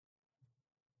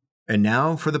And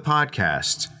now for the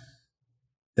podcast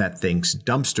that thinks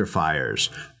dumpster fires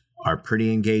are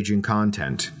pretty engaging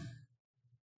content.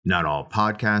 Not all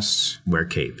podcasts wear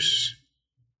capes.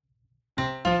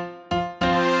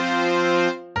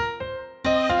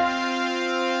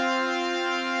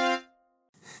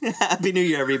 Happy New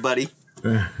Year, everybody.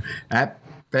 Happy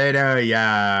New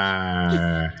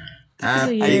Year. How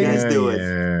you guys doing?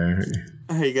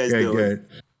 How you guys doing? Good.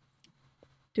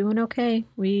 Doing okay.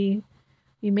 We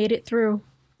made it through.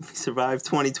 We survived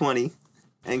 2020.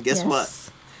 And guess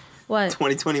what? What?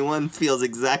 2021 feels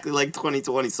exactly like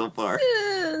 2020 so far.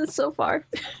 So far.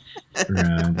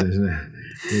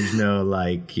 There's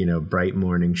no bright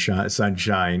morning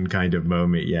sunshine kind of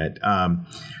moment yet.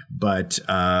 But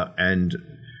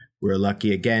we're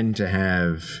lucky again to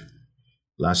have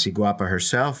La Ciguapa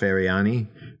herself, Ariani,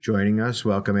 joining us.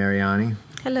 Welcome, Ariani.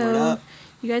 Hello.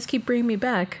 You guys keep bringing me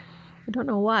back. I don't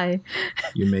know why.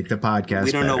 You make the podcast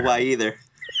We don't know better. why either.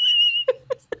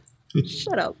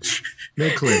 Shut up. No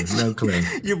clue.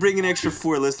 You're bringing extra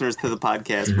 4 listeners to the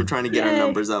podcast. We're trying to get our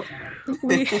numbers up.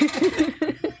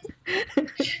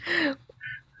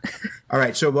 All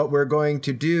right, so what we're going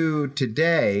to do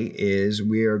today is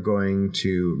we are going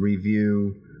to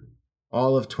review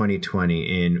all of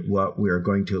 2020 in what we are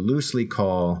going to loosely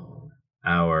call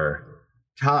our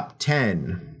top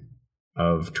 10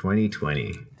 of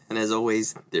 2020. And as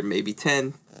always, there may be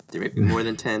 10, there may be more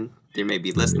than 10, there may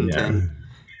be less than 10.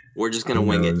 We're just going to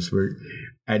wing it. We're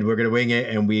going to wing it,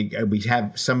 and we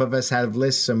have, some of us have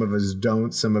lists, some of us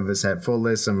don't, some of us have full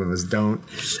lists, some of us don't,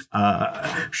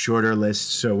 shorter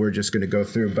lists, so we're just going to go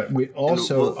through. But we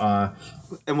also...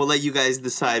 And we'll let you guys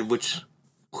decide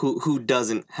who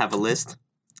doesn't have a list.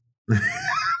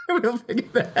 We'll figure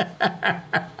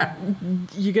that.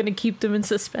 You're going to keep them in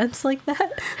suspense like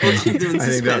that? We'll keep them in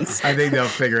suspense. I think they'll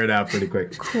figure it out pretty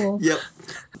quick. Cool. Yep.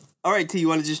 All right, T, you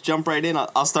want to just jump right in?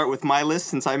 I'll start with my list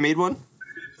since I made one.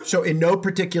 So in no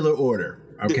particular order,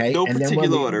 okay? No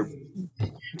particular order.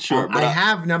 Sure. I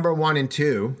have number 1 and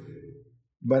 2,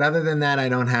 but other than that, I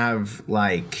don't have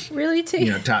really, T?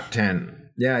 top 10.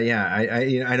 Yeah.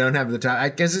 I don't have the top. I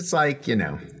guess it's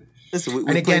Listen, we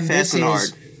and again, play fast and hard.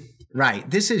 Right.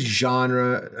 This is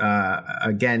genre.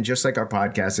 Again, just like our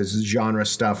podcast, this is genre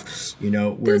stuff. We're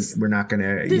not going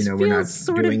to, we're not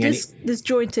doing any.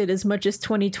 Disjointed as much as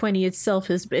 2020 itself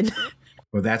has been.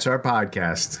 Well, that's our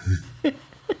podcast. The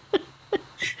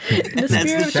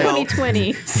spirit of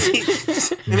 2020.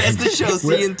 That's the show.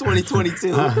 See you in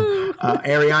 2022.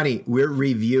 Ariani, we're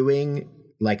reviewing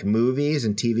movies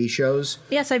and TV shows.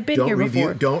 Yes, I've been here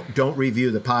before. Don't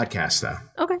review the podcast though.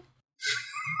 Okay.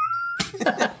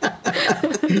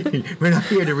 We're not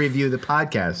here to review the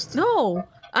podcast. No,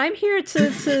 I'm here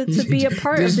to be a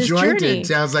part of this journey. Disjointed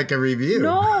sounds like a review.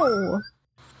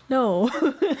 No.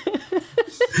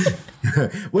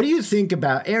 What do you think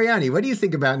about Ariani? What do you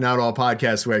think about Not All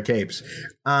Podcasts Wear Capes?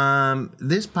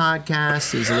 This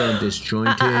podcast is a little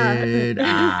disjointed.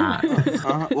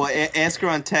 Well, ask her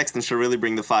on text, and she'll really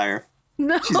bring the fire.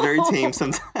 No. She's very tame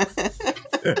sometimes.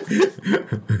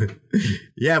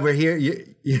 Yeah, we're here.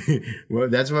 Well,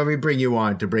 that's why we bring you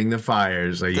on, to bring the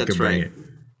fire, so you can bring it.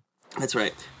 That's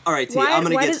right. All right, T, I'm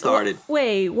going to get started.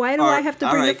 Wait, why do I have to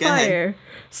bring the fire?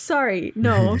 Sorry.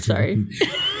 No, I'm sorry.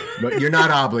 But you're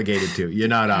not obligated to. You're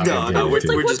not obligated No,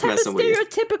 to. we're just messing with you. What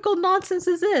type of stereotypical nonsense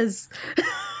is this?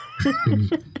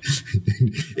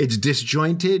 It's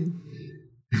disjointed.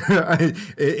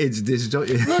 It's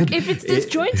disjointed. Look, if it's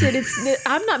disjointed,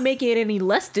 I'm not making it any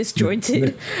less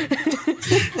disjointed.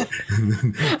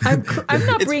 I'm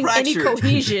not bringing any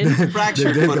cohesion.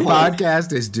 The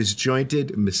podcast is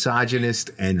disjointed,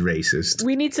 misogynist, and racist.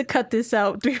 We need to cut this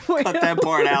out. Cut that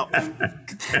part out.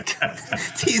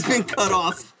 T's been cut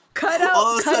off. Cut out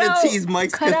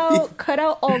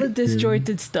all the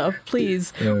disjointed stuff,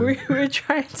 please. We're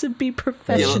trying to be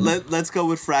professional. Yeah, let's go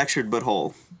with fractured but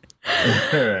whole.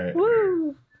 All right.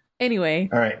 Woo. Anyway.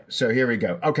 All right. So here we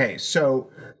go. Okay. So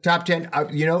top 10.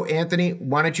 Anthony,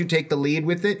 why don't you take the lead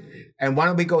with it? And why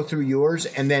don't we go through yours?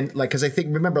 And then, because I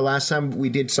think, remember last time we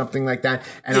did something like that?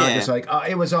 And I was just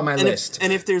it was on my list.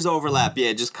 And if there's overlap,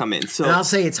 just come in. So, and I'll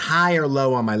say it's high or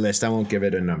low on my list. I won't give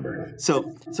it a number.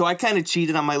 So I kind of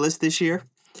cheated on my list this year.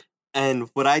 And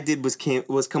what I did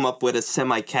was come up with a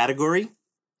semi-category,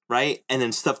 right? And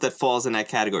then stuff that falls in that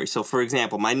category. So, for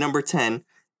example, my number 10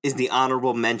 is the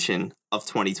honorable mention of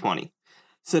 2020.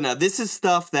 So now this is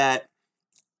stuff that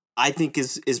I think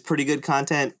is pretty good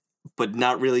content, but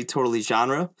not really totally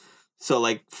genre. So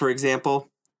for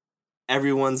example,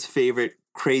 everyone's favorite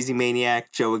crazy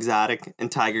maniac, Joe Exotic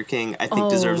and Tiger King, I think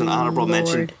deserves an honorable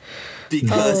mention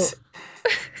because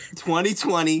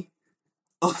 2020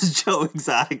 owes Joe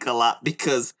Exotic a lot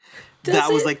because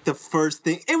that was like the first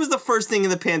thing. It was the first thing in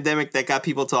the pandemic that got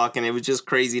people talking. It was just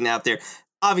crazy and out there.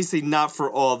 Obviously not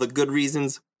for all the good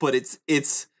reasons, but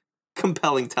it's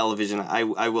compelling television,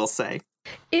 I will say.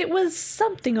 It was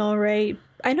something, all right.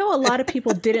 I know a lot of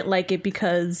people didn't like it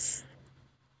because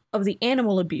of the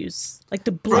animal abuse, like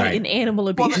the blatant animal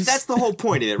abuse. Well, that's the whole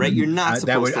point of it, right? You're not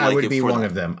supposed to like it. I would be one that.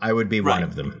 of them. I would be one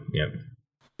of them. Yep.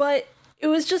 But it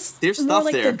was just There's more stuff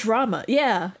like there. the drama.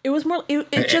 Yeah, it was more.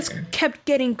 It just kept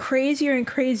getting crazier and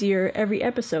crazier every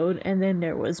episode, and then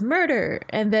there was murder,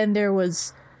 and then there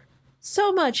was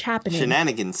so much happening.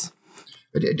 Shenanigans.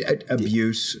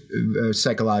 Abuse,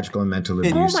 psychological and mental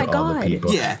abuse to all the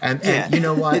people. Yeah. And you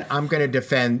know what? I'm going to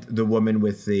defend the woman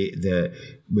with the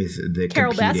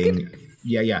Carol competing. Baskin?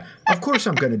 Yeah. Of course,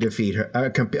 I'm going to defeat her.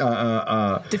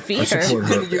 Defeat her. Support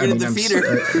her. You're going to defeat her.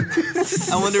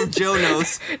 I wonder if Joe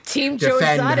knows. Team Joe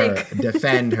Exotic.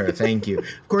 Defend her. Thank you.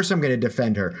 Of course, I'm going to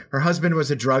defend her. Her husband was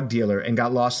a drug dealer and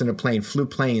got lost in a plane, flew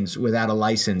planes without a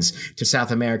license to South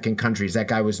American countries. That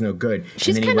guy was no good.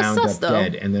 She's and then he wound sus, up though.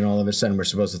 dead. And then all of a sudden, we're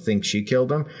supposed to think she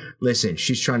killed him. Listen,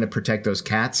 she's trying to protect those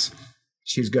cats.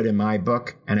 She's good in my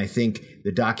book. And I think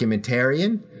the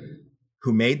documentarian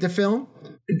who made the film,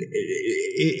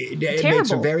 it made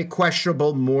some very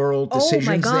questionable moral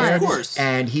decisions there. Of course.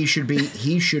 And he or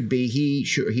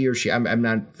she, I'm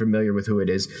not familiar with who it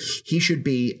is. He should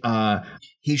be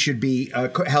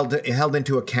held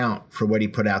into account for what he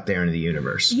put out there in the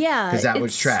universe. Yeah, because that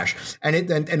was trash.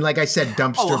 And like I said,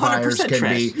 dumpster fires can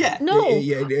trash. be It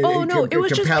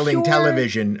was compelling just pure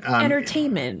television.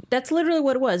 Entertainment. That's literally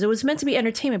what it was. It was meant to be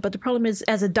entertainment, but the problem is,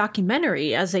 as a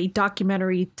documentary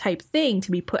type thing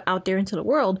to be put out there into the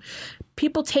world,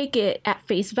 people take it at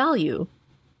face value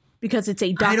because it's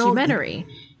a documentary.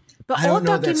 But I don't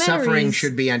know that suffering documentaries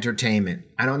should be entertainment.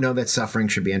 I don't know that suffering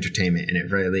should be entertainment, and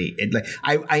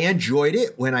I enjoyed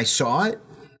it when I saw it,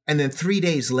 and then 3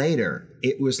 days later,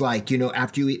 it was like,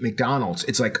 after you eat McDonald's,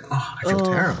 it's like, oh, I feel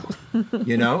terrible,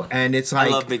 and it's like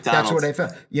I love McDonald's. That's what I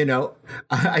felt,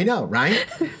 I know, right?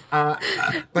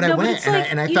 But I went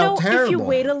and I you felt know, terrible. If you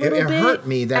wait a little it bit hurt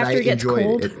me that I after it gets enjoyed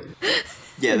cold, it.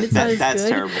 Yeah, that's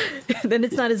terrible. Then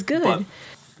it's not as good.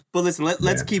 But listen,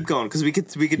 let's keep going because we could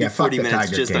do 40 minutes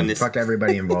Tiger just King. on this. Fuck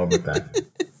everybody involved with that.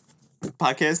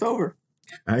 Podcast over.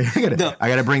 I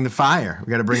gotta bring the fire.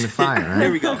 We gotta bring the fire. Right?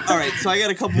 There we go. All right, so I got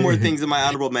a couple more things in my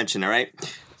honorable mention. All right,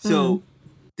 so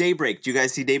Daybreak. Do you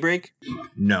guys see Daybreak?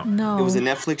 No. It was a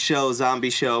Netflix show, zombie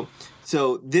show.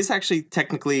 So this actually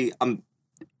technically,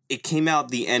 it came out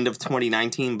the end of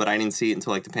 2019, but I didn't see it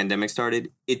until like the pandemic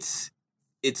started. It's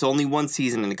only one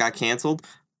season and it got canceled.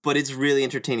 But it's really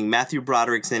entertaining. Matthew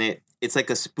Broderick's in it. It's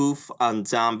like a spoof on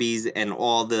zombies and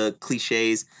all the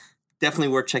cliches. Definitely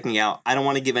worth checking out. I don't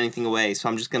want to give anything away, so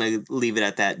I'm just going to leave it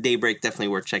at that. Daybreak, definitely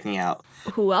worth checking out.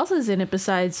 Who else is in it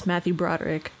besides Matthew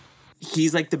Broderick?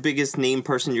 He's like the biggest name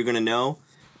person you're going to know.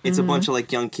 It's a bunch of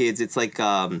like young kids. It's like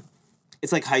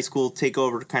high school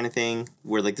takeover kind of thing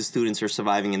where like the students are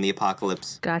surviving in the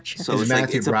apocalypse. Gotcha. So Is it's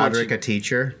Matthew like, Broderick a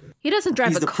teacher? He doesn't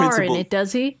drive a car principal. in it,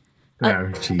 does he?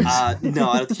 No, jeez.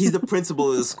 No, he's the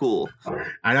principal of the school.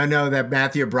 I don't know that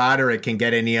Matthew Broderick can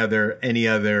get any other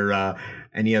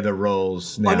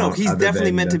roles now. Oh no, he's definitely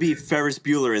than, meant to be Ferris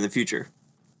Bueller in the future.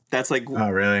 That's like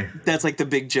Oh really? That's like the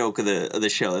big joke of the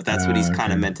show. That's what he's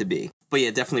kind of meant to be. But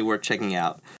yeah, definitely worth checking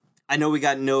out. I know we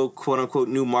got no quote unquote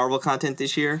new Marvel content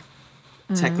this year.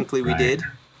 Technically, we did.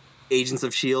 Agents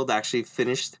of S.H.I.E.L.D. actually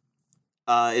finished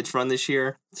its run this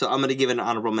year, so I'm gonna give it an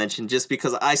honorable mention just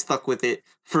because I stuck with it.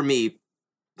 For me,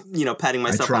 patting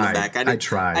myself on the back. I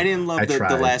didn't love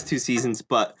the last two seasons,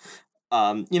 but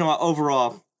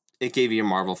overall, it gave you a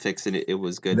Marvel fix and it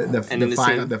was good.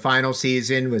 The final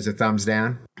season was a thumbs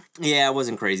down. Yeah, I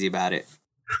wasn't crazy about it.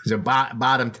 It was a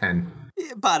bottom 10.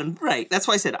 Yeah, bottom, right. That's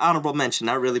why I said honorable mention,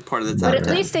 not really part of the top. But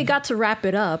at least they got to wrap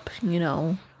it up,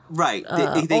 Right. They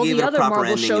all gave the it a other proper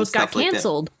Marvel ending shows and stuff got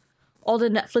canceled. All the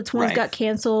Netflix ones got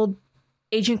canceled.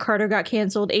 Agent Carter got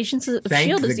canceled. Agents of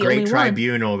S.H.I.E.L.D. is the only one. Thank the great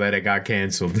tribunal that it got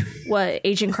canceled. What,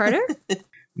 Agent Carter?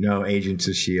 No, Agents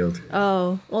of S.H.I.E.L.D.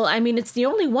 Oh, well, I mean, it's the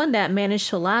only one that managed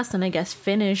to last and I guess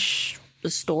finish the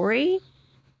story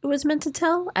it was meant to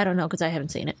tell. I don't know because I haven't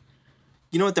seen it.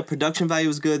 You know what? The production value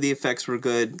was good. The effects were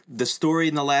good. The story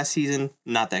in the last season,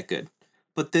 not that good.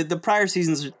 But the prior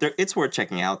seasons, it's worth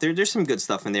checking out. There's some good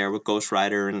stuff in there with Ghost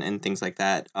Rider and things like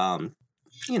that.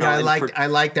 I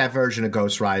liked that version of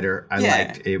Ghost Rider. I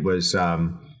liked it was a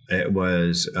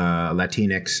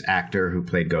Latinx actor who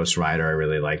played Ghost Rider. I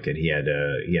really liked it. He had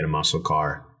a muscle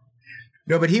car.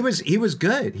 No, but he was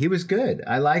good. He was good.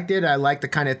 I liked it. I liked the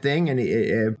kind of thing,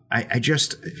 and I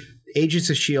just Agents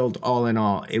of S.H.I.E.L.D. all in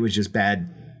all, it was just bad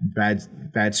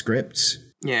bad scripts,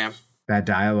 bad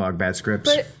dialogue, bad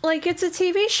scripts. But like, it's a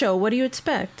TV show. What do you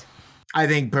expect? I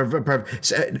think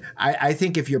I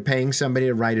think if you're paying somebody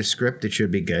to write a script, it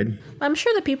should be good. I'm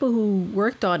sure the people who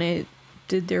worked on it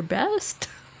did their best.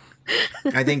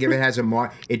 I think if it has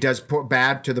it does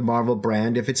bad to the Marvel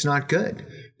brand if it's not good.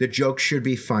 The jokes should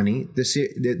be funny,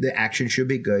 the action should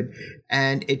be good,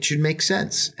 and it should make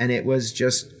sense. And it was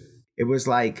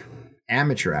like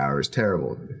amateur hours,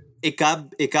 terrible. It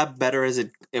got better as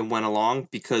it went along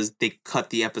because they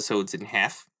cut the episodes in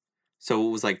half. So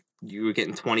it was like you were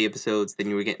getting 20 episodes, then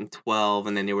you were getting 12,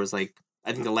 and then there was like,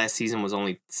 I think the last season was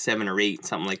only 7 or 8,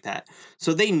 something like that.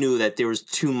 So they knew that there was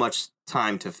too much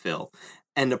time to fill.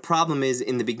 And the problem is,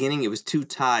 in the beginning, it was too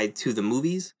tied to the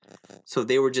movies. So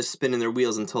they were just spinning their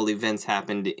wheels until the events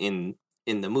happened in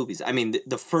the movies. I mean,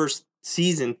 the first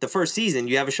season,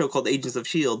 you have a show called Agents of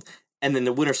S.H.I.E.L.D., and then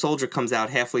the Winter Soldier comes out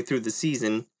halfway through the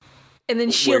season. And then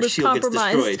S.H.I.E.L.D. is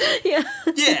compromised. Yeah.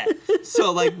 Yeah.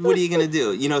 So, like, what are you going to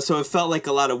do? You know, so it felt like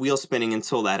a lot of wheel spinning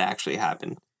until that actually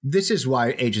happened. This is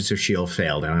why Agents of S.H.I.E.L.D.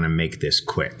 failed. I'm going to make this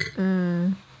quick.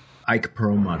 Ike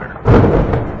Perlmutter,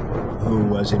 who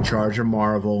was in charge of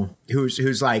Marvel,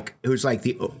 who's like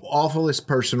the awfulest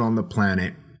person on the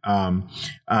planet.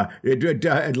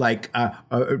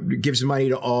 Gives money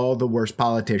to all the worst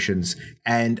politicians,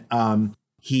 and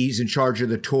he's in charge of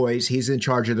the toys. He's in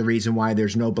charge of the reason why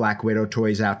there's no Black Widow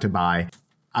toys out to buy.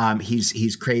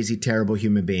 He's crazy, terrible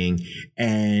human being,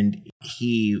 and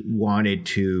he wanted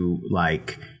to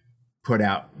like put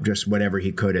out just whatever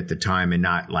he could at the time and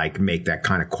not like make that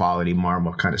kind of quality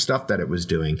Marvel kind of stuff that it was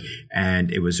doing.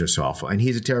 And it was just awful. And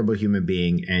he's a terrible human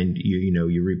being. And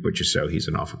you reap what you sow. He's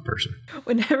an awful person.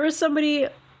 Whenever somebody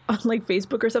on like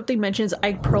Facebook or something mentions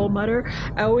Ike Perlmutter,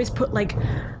 I always put like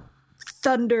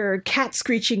thunder, cat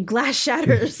screeching, glass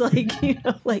shatters, so I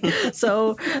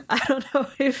don't know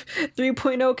if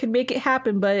 3.0 can make it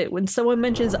happen, but when someone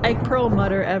mentions Ike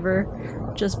Perlmutter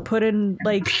ever, just put in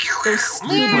like those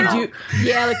Scooby-Doo,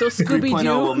 like those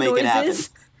Scooby-Doo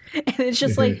noises. And it's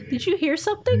just like, did you hear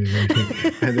something?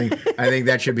 I think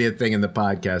that should be a thing in the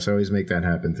podcast. Always make that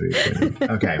happen. 3.0.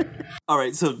 Okay. All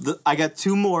right. So I got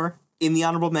 2 more in the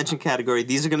honorable mention category.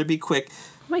 These are going to be quick.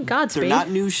 Oh my God, they're not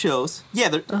new shows. Yeah,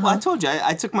 well, I told you,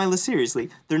 I took my list seriously.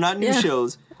 They're not new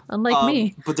shows. Unlike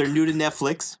me. But they're new to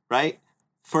Netflix, right?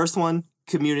 First one,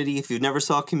 Community. If you've never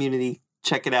saw Community,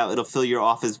 check it out. It'll fill your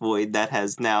office void. That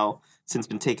has now since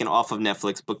been taken off of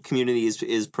Netflix, but Community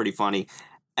is pretty funny.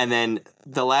 And then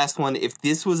the last one, if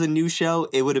this was a new show,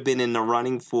 it would have been in the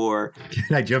running for...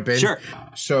 Can I jump in? Sure.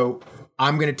 So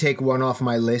I'm going to take one off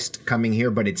my list coming here,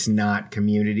 but it's not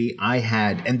Community.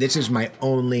 And this is my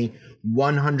only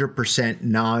 100%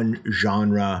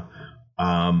 non-genre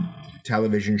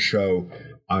television show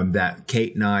that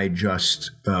Kate and I just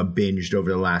binged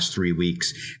over the last 3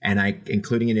 weeks, and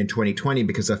including it in 2020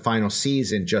 because the final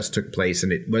season just took place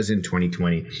and it was in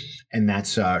 2020, and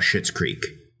that's Schitt's Creek.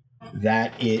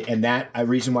 The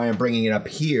reason why I'm bringing it up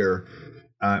here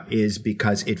is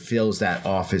because it fills that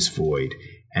office void,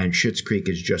 and Schitt's Creek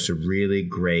is just a really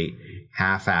great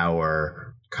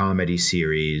half-hour comedy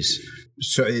series.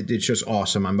 So it's just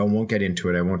awesome. I won't get into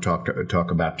it. I won't talk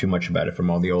about too much about it from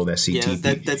all the old SCTV.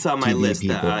 Yeah, that's on my list.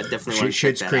 Definitely want to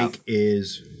check that out. Schitt's Creek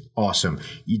is awesome.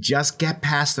 You just get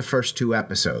past the first 2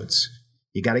 episodes.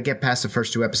 You got to get past the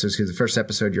first 2 episodes because the first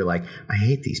episode you're like, I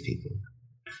hate these people.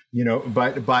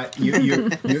 But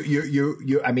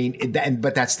you. I mean,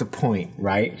 but that's the point,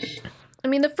 right? I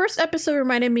mean, the first episode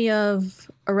reminded me of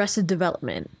Arrested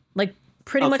Development, like.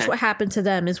 Pretty much what happened to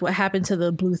them is what happened to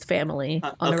the Bluth family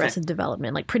on Arrested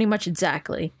Development. Like, pretty much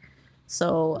exactly.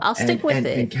 So I'll stick with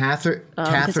it. And Catherine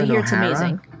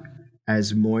O'Hara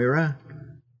as Moira,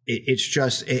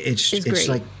 it's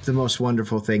like the most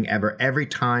wonderful thing ever. Every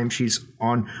time she's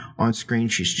on screen,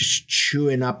 she's just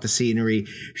chewing up the scenery.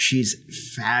 She's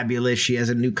fabulous. She has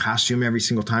a new costume every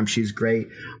single time. She's great.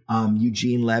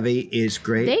 Eugene Levy is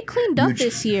great. They cleaned up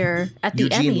this year at the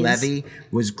Emmys. Eugene Levy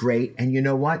was great. And you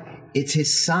know what? It's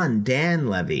his son, Dan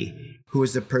Levy, who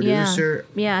is the producer.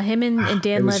 Yeah, him and Dan Levy.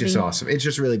 It was just awesome. It's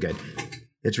just really good.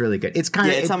 It's really good. It's kind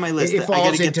of it's on my list. It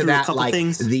falls into that like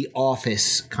things. The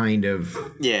Office kind of.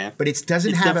 Yeah, but it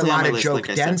doesn't have a lot of joke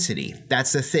density.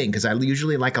 That's the thing, because I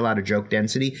usually like a lot of joke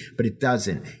density, but it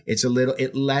doesn't. It's a little.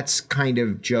 It lets kind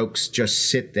of jokes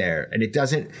just sit there, and it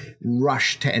doesn't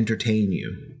rush to entertain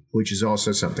you, which is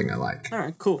also something I like. All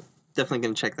right, cool. Definitely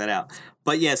gonna check that out.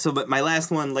 But yeah, but my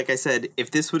last one, like I said, if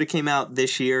this would have came out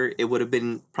this year, it would have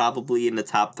been probably in the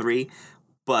top 3.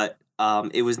 But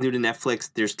it was new to Netflix.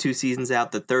 There's 2 seasons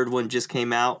out. The 3rd one just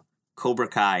came out. Cobra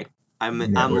Kai. I'm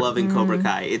network. loving Cobra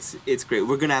Kai. It's great.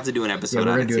 We're gonna have to do an episode. Yeah,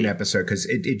 we're on gonna it, do an too. episode because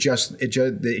it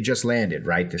just landed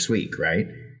right this week, right?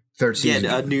 Third season.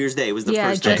 Yeah, New Year's Day was the Yeah,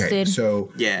 first just day. Okay, did.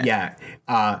 so Yeah.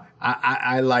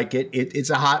 I like it. It's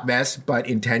a hot mess, but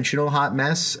intentional hot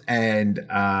mess, and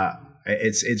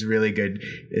it's really good.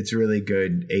 It's really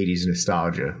good 80s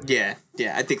nostalgia. Yeah.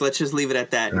 I think let's just leave it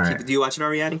at that. All right. Do you watch it,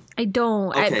 Ariadne? I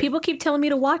don't. Okay. People keep telling me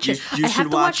to watch it. You I should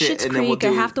have to watch watch it, Schitt's and then Creek. I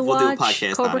have to we'll do a watch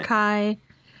podcast on Cobra it. Kai.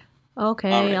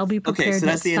 Okay, All right. I'll be prepared. Okay, so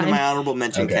that's next the end time. of my honorable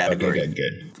mention category.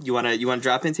 Good. You wanna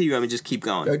drop into? You want me to just keep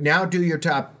going? Now do your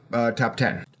top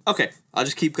 10. Okay, I'll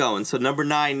just keep going. So number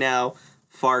 9 now,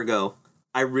 Fargo.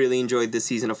 I really enjoyed this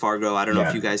season of Fargo. I don't know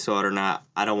if you guys saw it or not.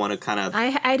 I don't want to kind of.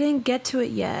 I didn't get to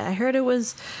it yet. I heard it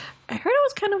was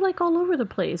kind of like all over the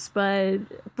place, but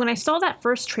when I saw that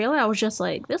first trailer, I was just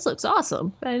like, this looks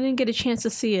awesome. But I didn't get a chance to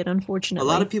see it, unfortunately.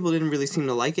 A lot of people didn't really seem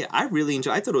to like it. I really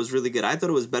enjoyed. I thought it was really good. I thought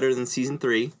it was better than season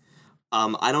 3.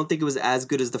 I don't think it was as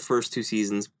good as the first 2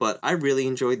 seasons, but I really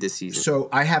enjoyed this season. So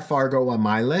I have Fargo on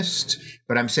my list,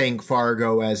 but I'm saying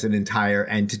Fargo as an entire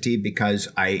entity because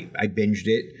I binged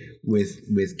it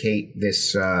with Kate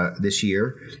this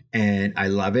year, and I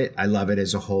love it. I love it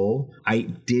as a whole. I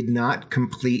did not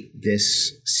complete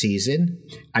this season.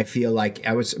 I feel like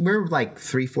we're like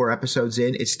 3-4 episodes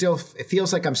in. It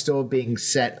feels like I'm still being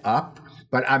set up.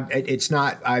 But it's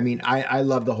not. I mean, I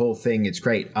love the whole thing. It's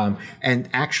great. And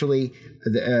actually,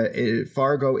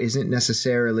 Fargo isn't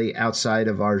necessarily outside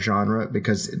of our genre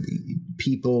because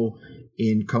people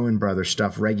in Coen Brothers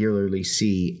stuff regularly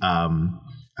see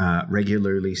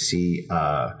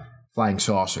flying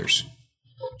saucers.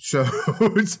 So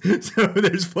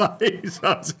there's flying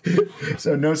saucers.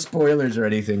 So no spoilers or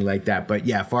anything like that. But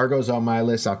yeah, Fargo's on my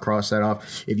list. I'll cross that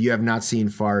off. If you have not seen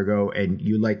Fargo and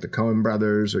you like the Coen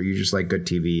Brothers or you just like good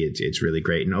TV, it's really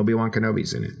great. And Obi-Wan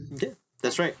Kenobi's in it. Yeah,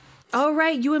 that's right. Oh,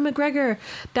 right, Ewan McGregor.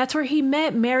 That's where he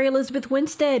met Mary Elizabeth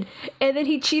Winstead. And then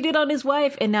he cheated on his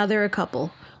wife, and now they're a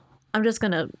couple. I'm just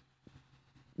going to...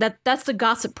 That's the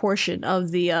gossip portion of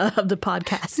the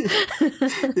podcast.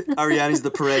 Ariadne's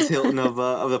the Perez Hilton of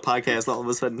the podcast all of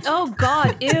a sudden. Oh,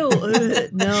 God. Ew. Ugh,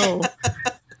 no.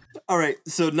 All right,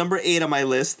 so number 8 on my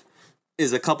list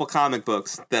is a couple comic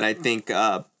books that I think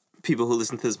people who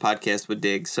listen to this podcast would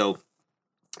dig. So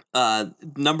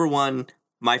number 1,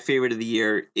 my favorite of the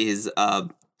year is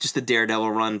just the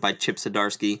Daredevil run by Chip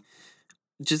Zdarsky.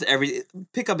 Just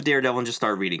pick up a Daredevil and just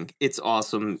start reading. It's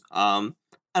awesome.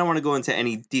 I don't want to go into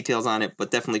any details on it, but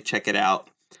definitely check it out.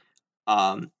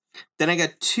 Then I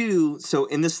got 2. So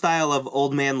in the style of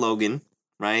Old Man Logan,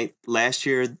 right? Last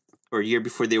year or year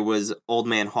before there was Old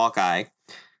Man Hawkeye.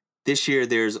 This year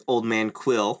there's Old Man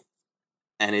Quill,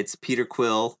 and it's Peter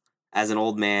Quill as an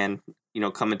old man,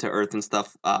 coming to Earth and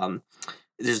stuff.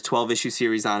 There's a 12-issue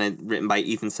series on it written by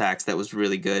Ethan Sachs that was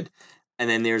really good. And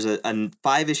then there's a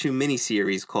 5-issue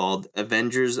miniseries called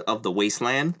Avengers of the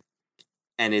Wasteland.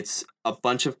 And it's a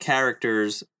bunch of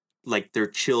characters, like their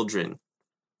children,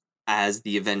 as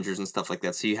the Avengers and stuff like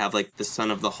that. So you have like the son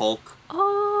of the Hulk,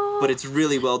 but it's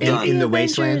really well done. In the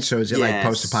Avengers. Wasteland, so is it like Yes.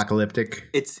 post-apocalyptic?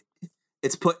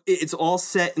 It's all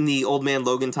set in the Old Man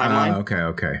Logan timeline.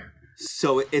 Okay.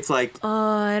 So it's like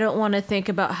I don't want to think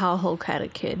about how Hulk had a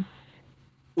kid.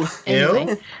 Ew?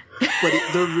 Anyway, but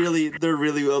they're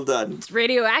really well done. it's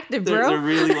radioactive, They're bro.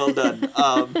 really well done.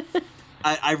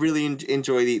 I really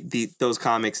enjoy those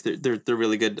comics. They're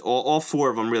really good. All 4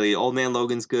 of them really. Old Man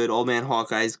Logan's good. Old Man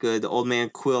Hawkeye's good. The Old Man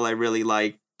Quill I really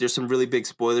like. There's some really big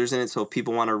spoilers in it, so if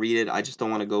people want to read it, I just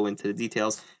don't want to go into the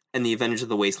details. And the Avengers of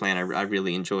the Wasteland I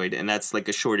really enjoyed, and that's like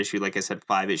a short issue, like I said,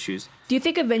 5 issues. Do you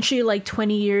think eventually, like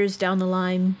 20 years down the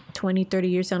line, 20, 30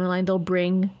 years down the line, they'll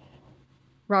bring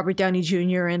Robert Downey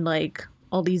Jr. and like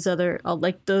all these other,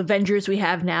 like the Avengers we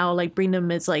have now, like bring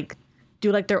them as like,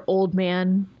 do like their old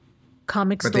man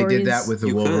comic But stories? they did that with the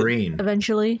You could. Wolverine,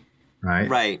 Eventually. right?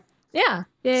 Right. Yeah.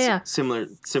 Similar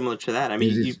to that. I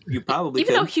mean, you probably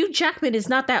Even could. though Hugh Jackman is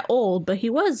not that old, but he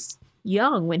was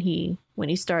young when he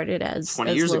started as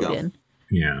 20 years ago. Logan.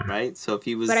 Yeah. Right? So if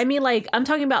he was... But I mean, like, I'm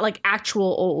talking about like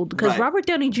actual old, because Right. Robert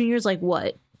Downey Jr. is like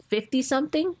what, 50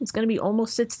 something? It's gonna be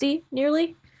almost 60,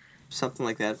 nearly. Something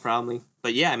like that, probably.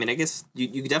 But yeah, I mean, I guess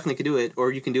you definitely could do it,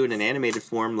 or you can do it in animated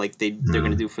form, like they're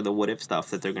gonna do for the What If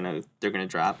stuff that they're gonna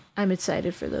drop. I'm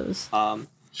excited for those. And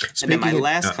then my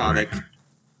last comic,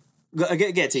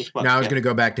 Get T. Now I was going to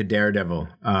go back to Daredevil.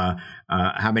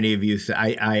 How many of you?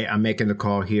 I'm making the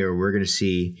call here. We're going to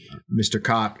see Mr.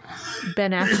 Cox.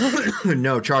 Ben Affleck.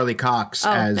 No, Charlie Cox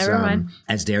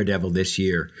as Daredevil this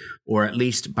year, or at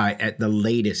least at the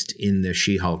latest in the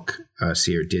She-Hulk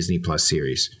Disney Plus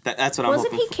series. That's what I'm.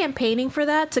 Wasn't he campaigning for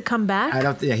that to come back? I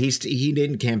don't. He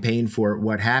didn't campaign for it.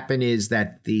 What happened is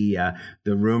that the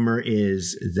rumor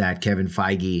is that Kevin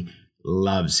Feige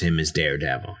loves him as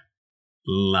Daredevil.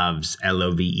 Loves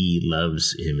Love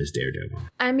loves him as Daredevil.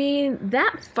 I mean,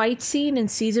 that fight scene in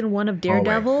season 1 of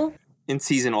Daredevil. In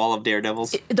season all of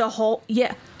Daredevils.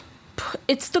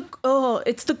 It's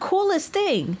the coolest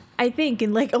thing I think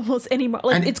in like almost any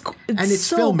it's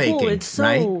so filmmaking, cool. It's so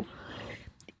right?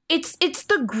 It's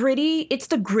the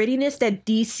grittiness that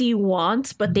DC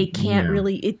wants, but they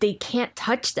can't they can't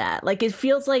touch that. Like it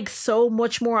feels like so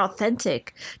much more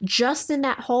authentic just in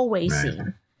that hallway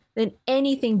scene than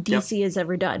anything DC has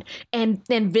ever done. And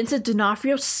then Vincent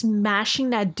D'Onofrio smashing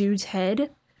that dude's head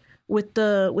with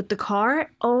the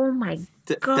car. Oh my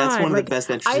god. That's one of the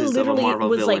best entrances of a Marvel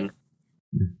villain.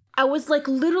 I was like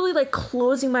literally like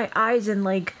closing my eyes and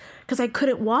like because I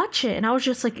couldn't watch it, and I was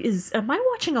just like, am I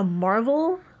watching a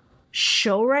Marvel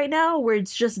show right now where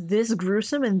it's just this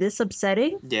gruesome and this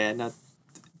upsetting? Yeah, no,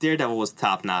 Daredevil was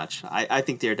top notch. I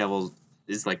think Daredevil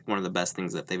is like one of the best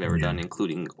things that they've ever done,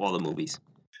 including all the movies.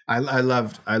 I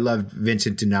loved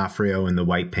Vincent D'Onofrio in the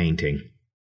white painting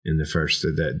in the first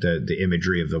the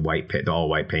imagery of the all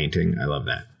white painting. I love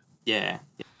that. Yeah.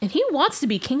 And he wants to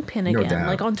be Kingpin again. doubt.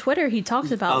 Like on Twitter, he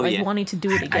talks about wanting to do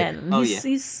it again.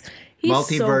 He's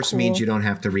Multiverse so cool. means you don't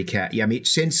have to recast. Yeah, I mean,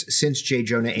 since J.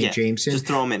 Jonah Jameson, just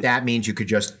throw him in. That means you could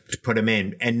just put him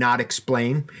in and not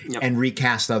explain and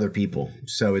recast other people.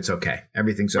 So it's okay.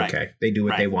 Everything's okay. They do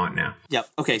what they want now. Yep.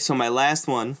 Okay, so my last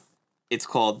one, it's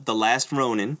called The Last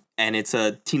Ronin, and it's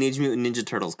a Teenage Mutant Ninja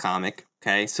Turtles comic.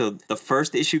 Okay, so the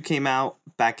first issue came out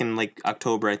back in like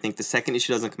October. I think the second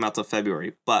issue doesn't come out till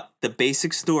February. But the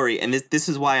basic story, and this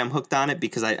is why I'm hooked on it,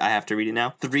 because I have to read it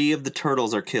now. 3 of the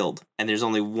turtles are killed, and there's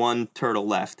only 1 turtle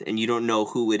left, and you don't know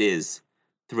who it is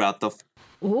throughout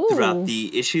the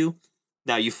issue.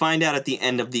 Now, you find out at the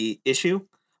end of the issue,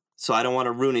 so I don't want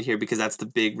to ruin it here because that's the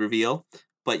big reveal.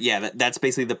 But yeah, that's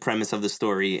basically the premise of the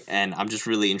story, and I'm just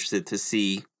really interested to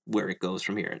see where it goes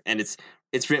from here. And it's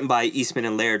written by Eastman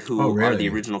and Laird, who are the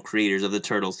original creators of the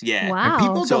Turtles. Yeah. Wow. And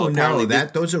people don't know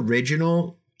that those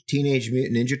original Teenage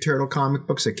Mutant Ninja Turtle comic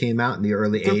books that came out in the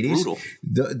early 80s,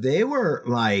 they were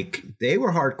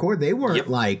hardcore. They weren't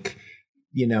like,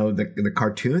 the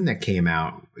cartoon that came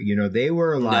out. They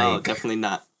were like... No, definitely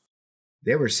not.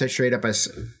 They were set straight up as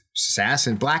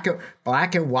assassin, black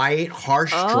and white,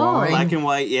 harsh drawing. Black and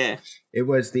white, yeah. It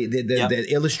was the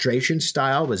illustration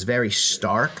style was very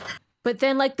stark. But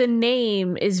then, like, the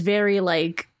name is very,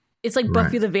 like, it's like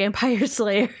Buffy the Vampire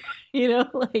Slayer,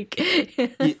 like...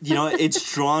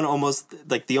 it's drawn almost,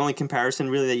 like, the only comparison,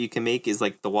 really, that you can make is,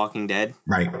 like, The Walking Dead.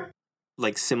 Right.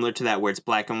 Like, similar to that, where it's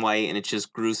black and white, and it's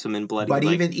just gruesome and bloody. But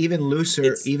like, even looser,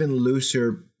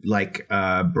 like,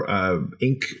 inkmanship.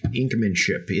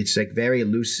 It's, like, very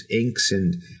loose inks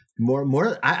and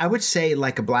more I would say,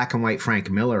 like, a black and white Frank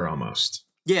Miller, almost.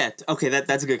 Yeah, okay,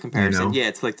 that's a good comparison. Yeah,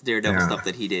 it's like the Daredevil stuff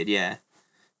that he did, yeah.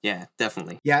 Yeah,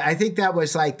 definitely. Yeah, I think that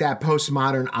was like that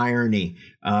postmodern irony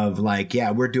of like,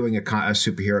 we're doing a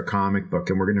superhero comic book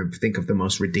and we're going to think of the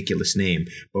most ridiculous name,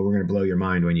 but we're going to blow your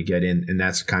mind when you get in. And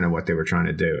that's kind of what they were trying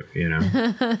to do,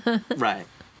 Right.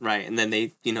 And then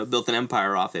they, built an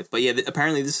empire off it. But yeah,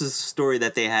 apparently this is a story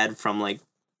that they had from like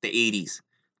the 80s.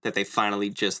 That they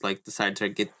finally just like decided to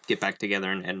get back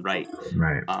together and write.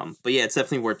 Right. But yeah, it's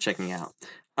definitely worth checking out.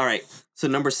 All right. So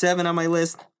number 7 on my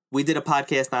list, we did a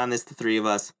podcast on this, the 3 of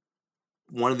us.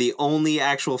 One of the only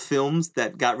actual films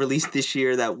that got released this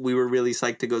year that we were really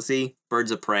psyched to go see, Birds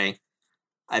of Prey.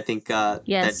 I think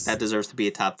that deserves to be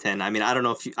a top 10. I mean, I don't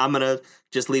know if I'm going to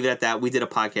just leave it at that. We did a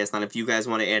podcast on it. If you guys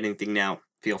want to add anything now,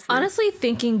 feel free. Honestly,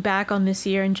 thinking back on this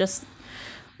year and just...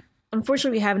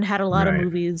 Unfortunately, we haven't had a lot of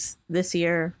movies this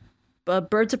year, but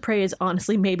Birds of Prey is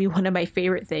honestly maybe one of my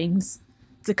favorite things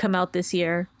to come out this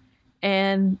year.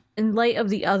 And in light of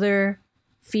the other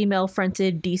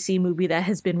female-fronted DC movie that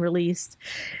has been released,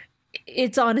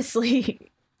 it's honestly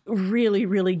really,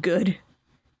 really good.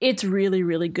 It's really,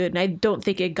 really good, and I don't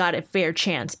think it got a fair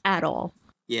chance at all.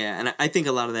 Yeah, and I think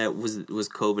a lot of that was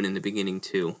COVID in the beginning,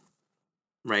 too.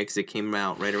 Right, because it came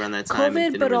out right around that time.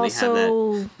 COVID, but really also...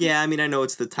 have that. Yeah, I mean, I know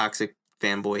it's the toxic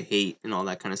fanboy hate and all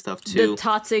that kind of stuff, too. The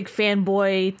toxic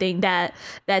fanboy thing that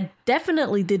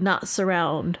definitely did not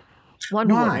surround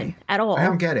Wonder Woman at all. I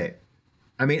don't get it.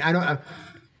 I mean, I don't...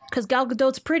 Because Gal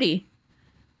Gadot's pretty.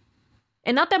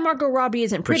 And not that Margot Robbie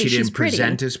isn't pretty. But she She's didn't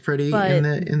present pretty, as pretty but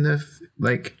in the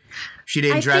like. She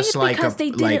didn't I dress think like because they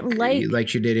didn't like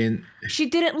she didn't. she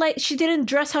didn't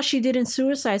dress how she did in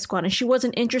Suicide Squad, and she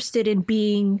wasn't interested in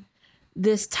being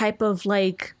this type of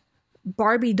like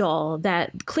Barbie doll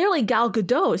that clearly Gal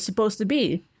Gadot is supposed to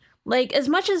be. Like as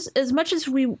much as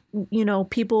we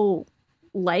people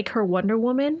like her Wonder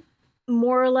Woman,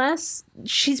 more or less,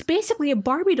 she's basically a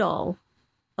Barbie doll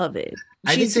of it.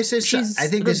 I think this is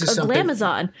something.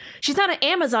 Glamazon. She's not an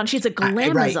Amazon. She's a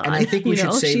Glamazon. Right, and I think we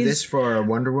should save she's... this for a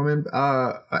Wonder Woman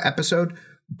episode.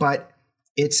 But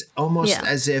it's almost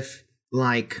as if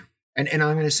like, and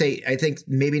I'm going to say, I think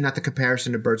maybe not the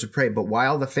comparison to Birds of Prey, but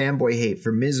while the fanboy hate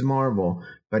for Ms. Marvel,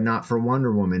 but not for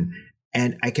Wonder Woman,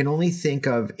 and I can only think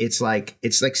of it's like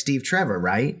Steve Trevor,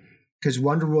 right? Because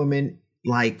Wonder Woman.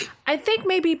 Like I think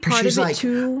maybe part of it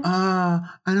too. I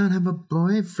don't have a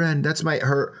boyfriend. That's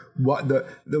the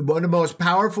one of the most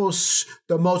powerful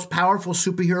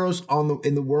superheroes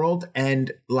in the world,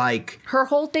 and like her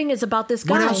whole thing is about this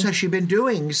guy. What else has she been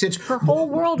doing since her whole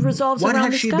world revolves around this guy?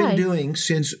 What has she been doing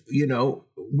since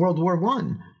World War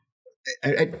One?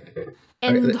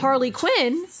 And Harley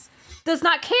Quinn does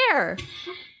not care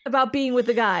about being with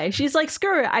the guy. She's like,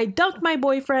 screw it. I dumped my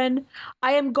boyfriend.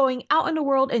 I am going out in the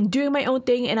world and doing my own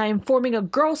thing, and I am forming a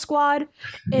girl squad.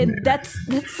 And that's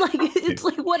like, it's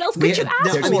like, what else could you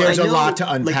ask for? There's a lot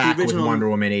to unpack with Wonder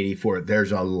Woman 84.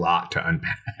 There's a lot to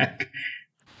unpack.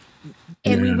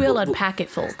 And we will unpack it,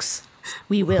 folks.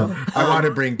 We will. I want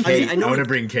to bring Kate. I want to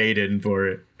bring Kate in for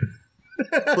it.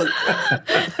 But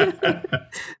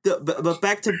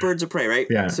back to Birds of Prey, right?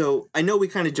 Yeah. So I know we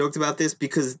kind of joked about this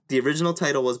because the original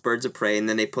title was Birds of Prey, and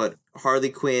then they put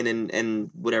Harley Quinn and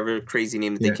whatever crazy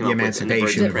name that they came up with. The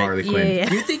Emancipation of Harley Quinn. Yeah.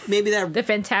 Do you think maybe that the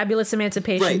Fantabulous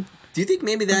Emancipation? Right. Do you think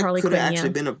maybe that could have actually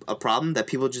been a problem that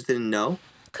people just didn't know?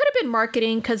 Could have been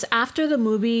marketing, because after the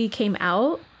movie came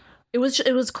out, it was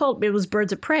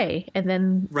Birds of Prey, and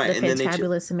then the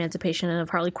Fantabulous Emancipation of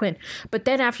Harley Quinn. But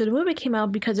then after the movie came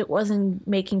out, because it wasn't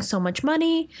making so much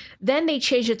money, then they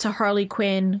changed it to Harley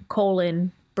Quinn :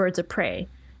 Birds of Prey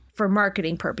for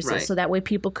marketing purposes, so that way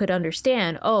people could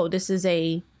understand, oh, this is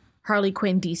a Harley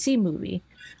Quinn DC movie.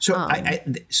 So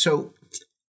so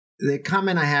the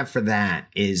comment I have for that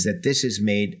is that this is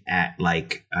made at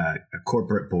like a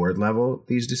corporate board level,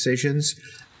 these decisions.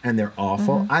 And they're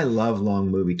awful. Mm-hmm. I love long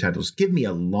movie titles. Give me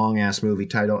a long ass movie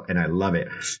title, and I love it.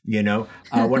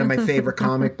 One of my favorite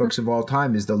comic books of all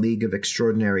time is The League of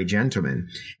Extraordinary Gentlemen.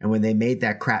 And when they made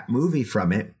that crap movie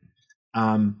from it,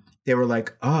 they were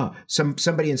like,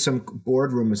 somebody in some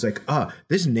boardroom was like,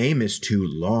 this name is too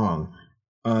long.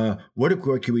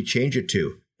 What can we change it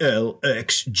to?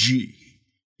 LXG.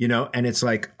 And it's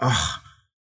like,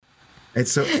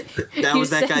 it's so. That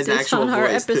was that guy's actual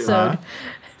voice episode. Too.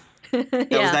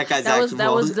 That was that guy's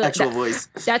actual voice.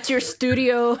 That's your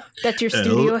studio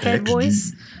head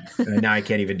voice. Now I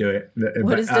can't even do it.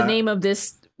 What is the name of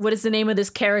this? What is the name of this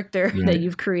character that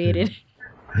you've created?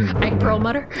 Ike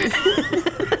Perlmutter.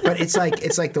 But it's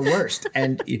like the worst.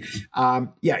 And you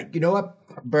know what?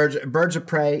 Birds of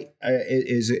Prey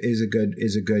is a good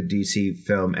DC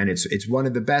film, and it's one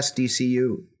of the best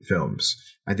DCU films,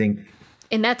 I think.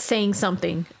 And that's saying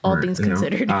something, all things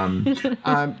considered.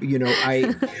 I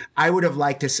would have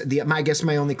liked to. I guess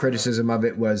my only criticism of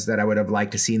it was that I would have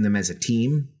liked to seen them as a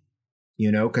team.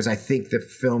 Because I think the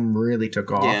film really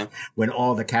took off when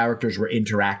all the characters were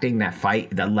interacting. That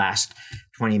fight, the last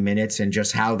 20 minutes, and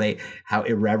just how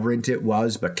irreverent it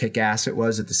was, but kick-ass it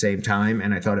was at the same time.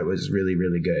 And I thought it was really,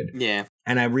 really good. Yeah.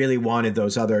 And I really wanted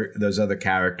those other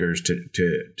characters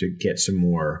to get some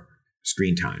more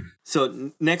screen time.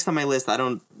 So next on my list,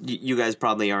 you guys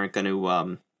probably aren't going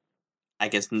to, I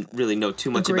guess, really know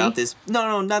too much about this.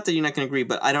 No, not that you're not going to agree,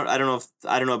 but I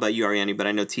don't know about you, Ariane, but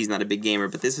I know T's not a big gamer,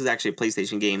 but this is actually a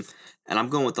PlayStation game, and I'm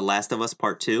going with The Last of Us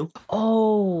Part 2.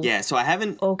 Oh. Yeah, so I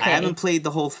haven't played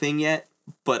the whole thing yet,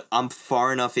 but I'm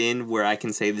far enough in where I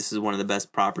can say this is one of the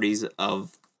best properties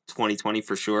of 2020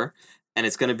 for sure, and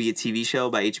it's going to be a TV show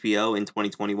by HBO in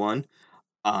 2021.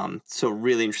 So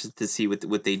really interested to see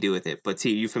what they do with it. But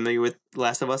T, are you familiar with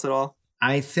Last of Us at all?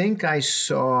 I think I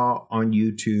saw on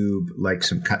YouTube like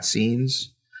some cutscenes.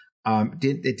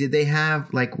 Did they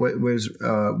have like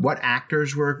what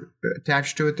actors were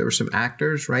attached to it? There were some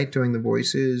actors, right, doing the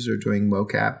voices or doing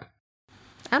mocap.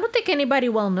 I don't think anybody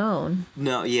well known.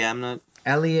 No, yeah, I'm not.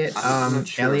 Elliot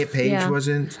sure. Elliot Page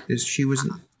wasn't. He was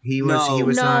not.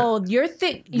 No, you're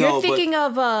thinking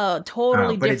of a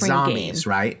totally but different it's zombies,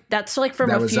 game, right? That's like from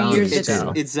a few years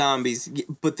ago. It's zombies,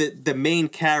 but the main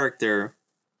character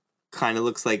kind of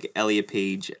looks like Elliot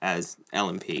Page as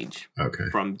Ellen Page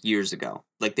from years ago.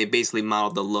 Like they basically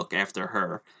modeled the look after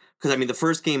her. Because I mean, the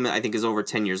first game I think is over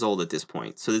 10 years old at this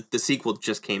point, so the sequel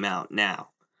just came out now.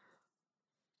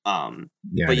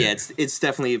 It's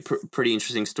definitely a pretty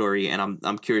interesting story, and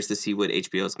I'm curious to see what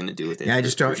HBO is going to do with it. Yeah, I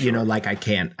just don't,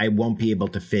 I won't be able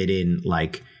to fit in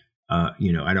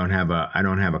I don't have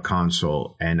a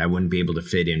console, and I wouldn't be able to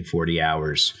fit in 40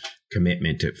 hours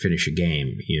commitment to finish a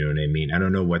game. You know what I mean? I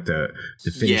don't know what the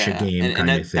finish a game kind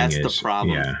of thing that's is. That's the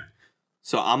problem. Yeah.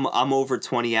 So I'm over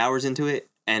 20 hours into it,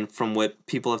 and from what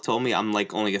people have told me, I'm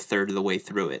like only a third of the way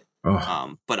through it.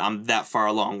 Oh. But I'm that far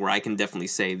along where I can definitely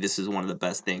say this is one of the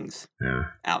best things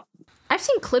out. I've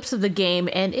seen clips of the game,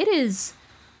 and it is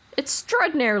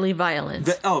extraordinarily violent.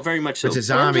 Very much so. It's a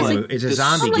zombie. It's a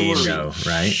zombie game, though,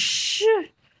 right?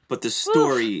 But the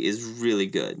story is really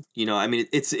good. I mean,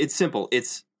 it's simple.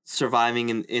 It's surviving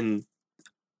in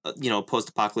a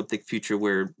post-apocalyptic future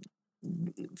where,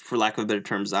 for lack of a better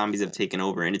term, zombies have taken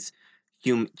over, and it's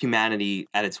humanity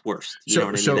at its worst. You know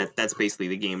what I mean? That's basically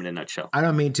the game in a nutshell. I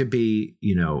don't mean to be,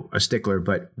 a stickler,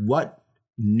 but what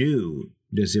new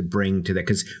does it bring to that?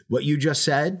 Because what you just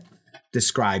said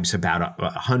describes about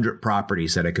 100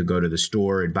 properties that I could go to the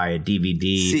store and buy a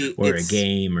DVD or a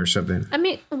game or something. I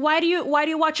mean, why do you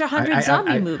watch 100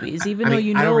 zombie movies, even though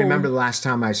you know? I don't remember the last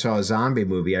time I saw a zombie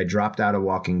movie. I dropped out of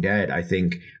Walking Dead. I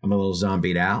think I'm a little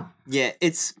zombied out. Yeah,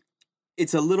 it's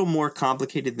a little more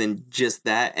complicated than just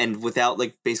that, and without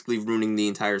basically ruining the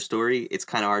entire story, it's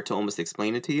kind of hard to almost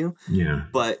explain it to you. Yeah.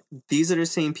 But these are the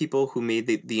same people who made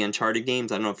the Uncharted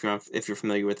games. I don't know if you're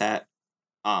familiar with that.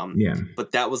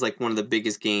 But that was one of the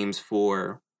biggest games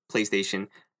for PlayStation,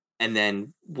 and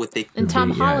then Tom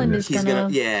Holland is gonna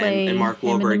play and Mark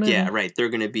Wahlberg, they're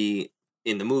gonna be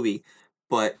in the movie.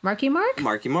 But Marky Mark,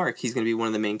 he's gonna be one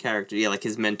of the main characters,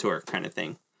 his mentor kind of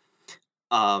thing.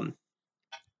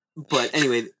 But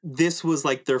anyway, this was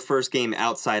their first game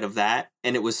outside of that,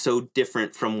 and it was so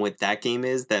different from what that game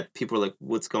is that people are like,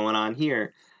 what's going on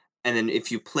here? And then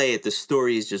if you play it, the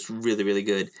story is just really, really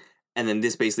good. And then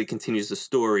this basically continues the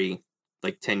story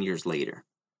 10 years later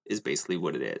is basically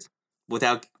what it is.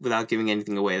 Without giving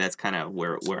anything away, that's kind of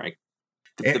where I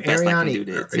the best I can do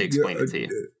to explain it to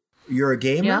you. You're a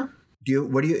gamer? Yeah. Do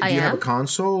you have a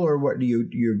console, or what do you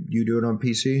do it on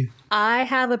PC? I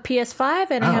have a PS5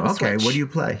 and I have a Switch. What do you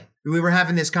play? We were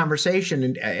having this conversation,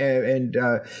 and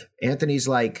Anthony's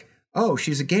like, "Oh,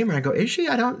 she's a gamer." I go, "Is she?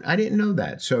 I didn't know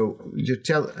that." So just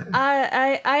tell.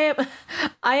 I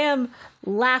am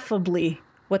laughably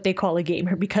what they call a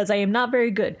gamer because I am not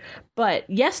very good. But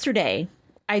yesterday,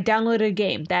 I downloaded a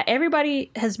game that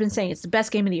everybody has been saying it's the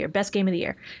best game of the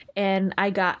year, and I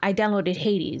downloaded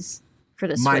Hades for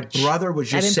the Switch. My brother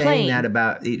was just saying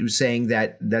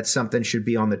that that's something should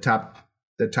be on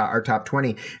our top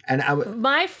 20, and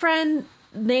my friend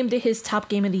named it his top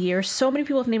game of the year. So many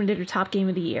people have named it their top game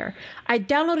of the year. I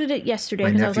downloaded it yesterday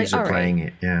because I was like, all right, playing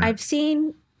it. Yeah. I've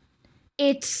seen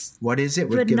it's what is it?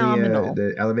 Phenomenal. Give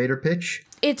me the elevator pitch.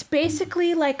 It's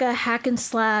basically like a hack and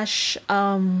slash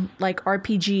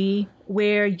RPG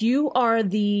where you are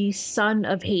the son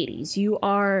of Hades.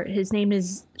 His name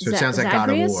is it sounds like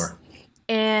God of War.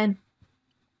 And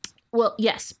well,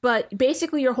 yes, but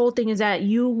basically your whole thing is that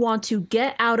you want to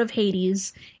get out of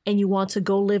Hades and you want to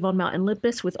go live on Mount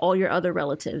Olympus with all your other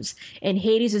relatives. And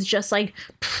Hades is just like,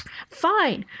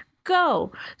 fine,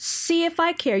 go. See if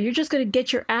I care. You're just going to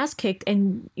get your ass kicked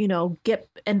and,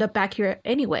 end up back here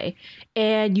anyway.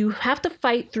 And you have to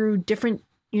fight through different,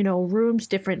 rooms,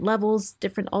 different levels,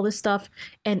 different all this stuff.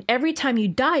 And every time you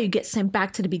die, you get sent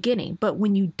back to the beginning. But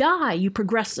when you die, you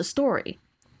progress the story.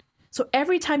 So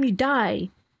every time you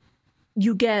die,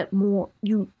 you get more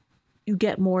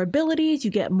abilities,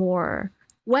 you get more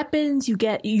weapons, you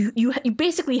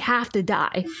basically have to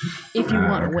die if you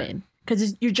want to win,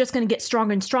 because you're just going to get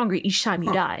stronger and stronger each time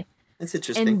you die. That's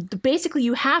interesting. And basically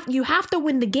you have to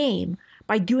win the game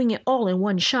by doing it all in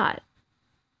one shot.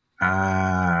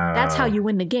 That's how you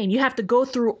win the game. You have to go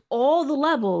through all the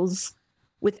levels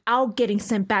without getting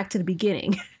sent back to the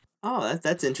beginning. Oh,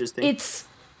 that's interesting. It's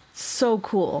so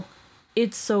cool.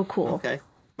 It's so cool. Okay.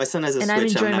 My son has a and Switch. I'm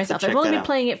enjoying myself. I've only been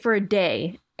playing it for a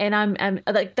day, and I'm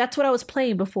like, that's what I was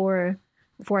playing before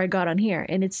I got on here,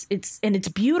 and it's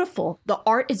beautiful. The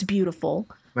art is beautiful.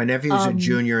 My nephew's a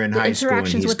junior in high school, and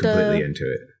he's completely into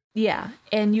it. Yeah,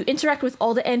 and you interact with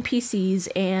all the NPCs,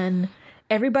 and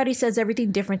everybody says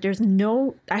everything different.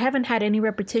 I haven't had any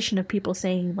repetition of people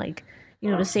saying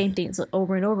the same things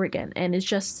over and over again, and it's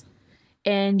just,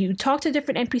 and you talk to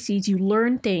different NPCs, you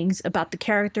learn things about the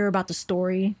character, about the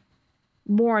story,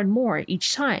 more and more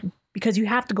each time. because you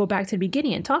have to go back to the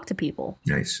beginning and talk to people.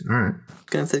 Nice. All right.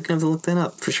 Gonna have to look that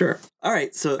up for sure. All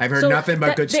right, so I've heard nothing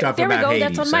but good stuff there about we go.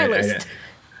 Hades. That's on my list.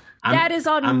 That is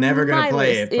on. I'm never gonna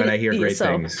play list. it, but I hear great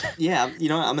things. yeah, you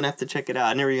know what? I'm gonna have to check it out.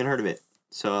 I never even heard of it,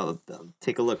 so I'll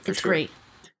take a look for It's sure. great.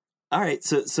 All right,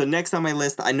 so next on my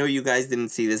list, I know you guys didn't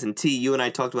see this, and T, you and I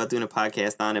talked about doing a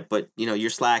podcast on it, but you know you're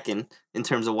slacking in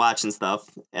terms of watching stuff,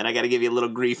 and I got to give you a little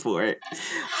grief for it.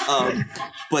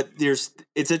 But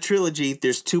it's a trilogy.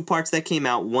 There's 2 parts that came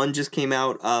out. One just came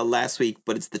out last week,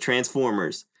 but it's the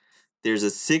Transformers. There's a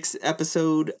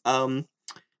 6-episode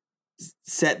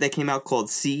set that came out called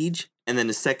Siege, and then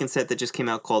a second set that just came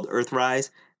out called Earthrise.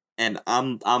 And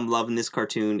I'm loving this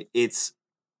cartoon. It's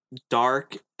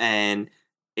dark and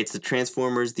it's the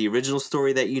Transformers, the original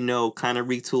story that you know, kind of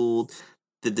retooled.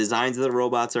 The designs of the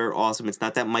robots are awesome. It's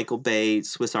not that Michael Bay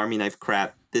Swiss Army knife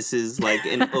crap. This is like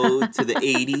an ode to the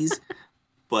 80s,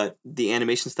 but the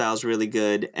animation style is really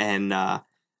good. And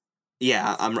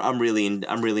yeah, I'm really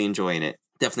enjoying it.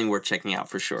 Definitely worth checking out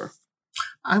for sure.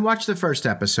 I watched the first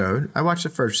episode.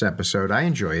 I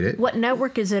enjoyed it. What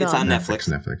network is it It's on Netflix.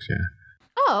 Netflix, yeah.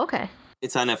 Oh, okay.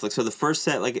 It's on Netflix. So the first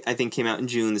set, like I think, came out in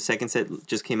June. The second set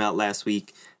just came out last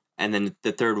week, and then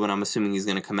the third one, I'm assuming, is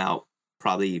going to come out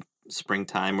probably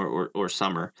springtime or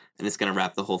summer, and it's going to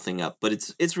wrap the whole thing up. But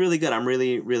it's really good. I'm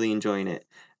really enjoying it,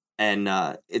 and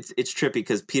it's trippy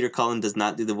because Peter Cullen does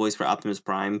not do the voice for Optimus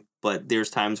Prime, but there's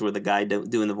times where the guy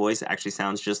doing the voice actually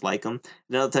sounds just like him,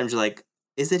 and other times you're like,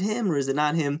 is it him or is it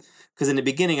not him? Because in the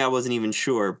beginning I wasn't even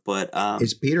sure, but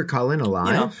is Peter Cullen alive?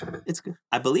 You know, it's good.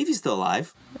 I believe he's still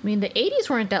alive. I mean, the 80s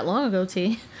weren't that long ago,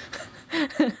 T.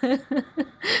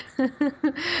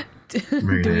 Do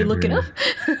we look it up?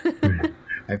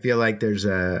 I feel like there's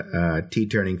a T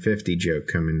turning 50 joke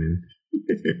coming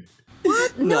in.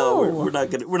 What? No, No. we're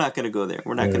not gonna go there.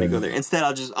 We're not gonna go there. Instead,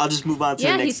 I'll just move on to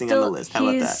the next thing on the list. How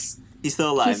about that? He's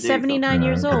still alive. He's There you go. 79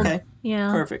 years old. Okay.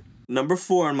 Yeah. Perfect. Number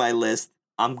 4 on my list,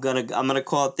 I'm gonna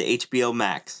call it the HBO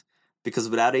Max, because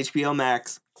without HBO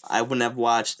Max, I wouldn't have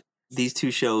watched these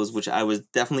 2 shows, which I was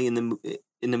definitely in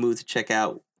the mood to check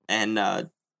out, and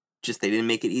just they didn't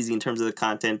make it easy in terms of the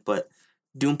content. But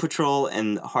Doom Patrol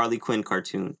and Harley Quinn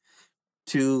cartoon,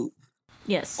 2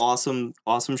 Yes. awesome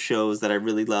shows that I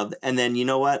really loved. And then you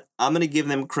know what? I'm gonna give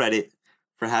them credit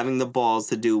for having the balls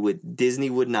to do what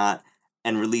Disney would not,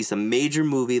 and release a major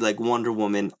movie like Wonder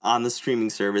Woman on the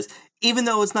streaming service. Even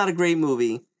though it's not a great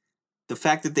movie, the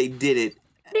fact that they did it.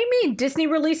 What do you mean? Disney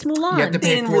released Mulan. You have to They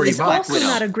pay didn't 40 release Black bucks. Also Widow.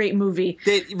 not a great movie.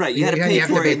 You had to Yeah, pay you have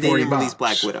to for pay it, and they 40 didn't release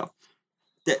bucks. Black Widow.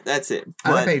 That's it. I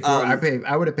But,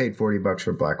 would have paid $40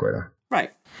 for Black Widow.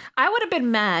 right. I would have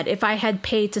been mad if I had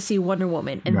paid to see Wonder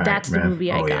Woman, and Right, that's the man.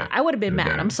 movie I Oh, got. yeah. I would have been No mad.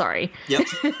 doubt. I'm sorry. Yep.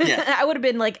 Yeah. I would have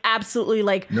been like absolutely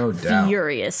like No doubt.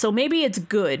 furious. So maybe it's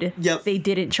good Yep. they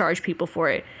didn't charge people for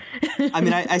it. I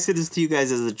mean, I said this to you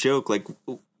guys as a joke. Like,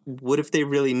 what if they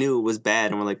really knew it was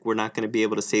bad and we're like, we're not going to be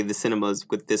able to save the cinemas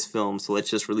with this film, so let's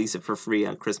just release it for free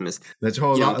on Christmas. Let's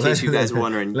hold You know, on. in case you guys were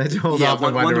wondering. Let's hold Yeah, off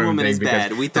on Wonder Wonder Woman thing is because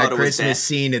bad. We thought that it was Christmas bad.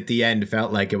 scene at the end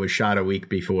felt like it was shot a week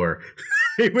before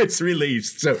it was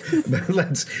released. So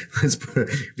let's put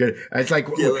it. It's like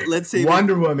let's save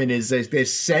Wonder Woman is the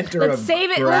center Let's of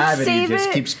save it. Let's gravity. save Just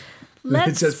it. keeps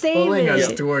Let's it's just save pulling it.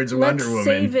 us towards Wonder Woman.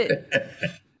 Save it.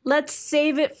 Let's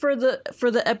save it for the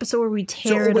episode where we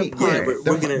tear it wait, apart.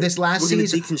 we're gonna- this last we're gonna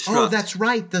season. deconstruct. Oh, that's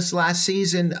right. This last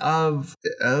season of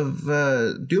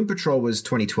Doom Patrol was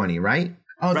 2020, right?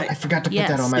 Oh, Right. I forgot to put Yes.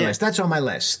 that on my Yeah. list. That's on my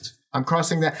list. I'm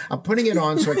crossing that. I'm putting it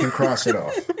on so I can cross it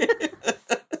off.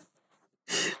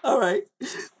 All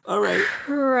right.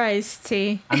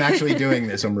 Christy. I'm actually doing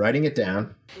this. I'm writing it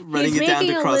down Running He's it down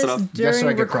making to a cross it list off. just so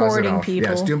I during can cross it recording, off. people.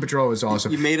 Yes, Doom Patrol was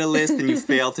awesome. You made a list and you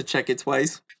failed to check it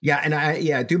twice. Yeah,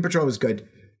 and Doom Patrol was good.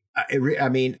 I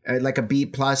mean, like a B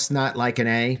plus, not like an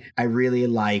A. I really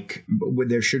like.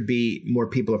 There should be more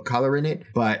people of color in it,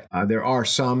 but there are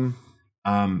some.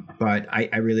 But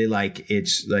I really like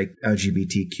its like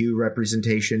LGBTQ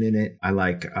representation in it. I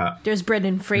like. There's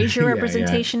Brendan Fraser Yeah,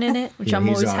 representation in it, which Yeah, I'm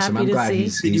he's always awesome. happy I'm to glad see.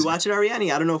 he's- Did you watch it, Ariane?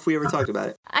 I don't know if we ever talked about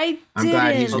it. I I'm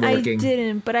glad he's didn't. I working.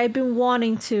 didn't, but I've been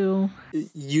wanting to.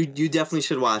 You definitely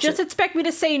should watch Just it. expect me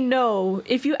to say no.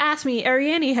 If you ask me,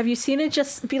 Ariane, have you seen it?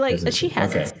 Just be like, she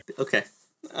hasn't. Okay. Okay.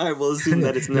 All right, we'll assume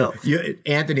that it's no.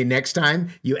 Anthony, next time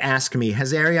you ask me,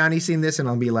 has Ariane seen this? And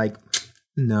I'll be like,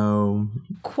 no.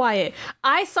 Quiet.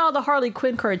 I saw the Harley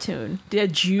Quinn cartoon.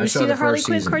 Did you I saw see the Harley first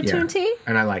Quinn season, cartoon, yeah, T?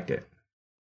 and I liked it.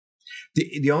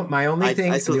 My only I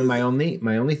thing, saw my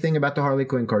only thing about the Harley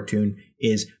Quinn cartoon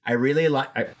is I really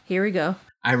like. Here we go.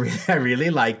 I really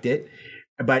liked it,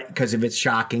 but because of its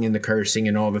shocking and the cursing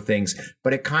and all the things.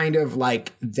 But it kind of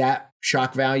like that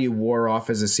shock value wore off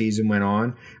as the season went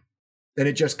on. then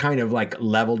it just kind of like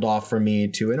leveled off for me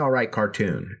to an all right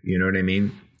cartoon. You know what I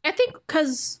mean? I think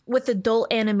because with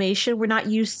adult animation, we're not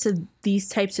used to these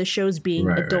types of shows being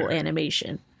adult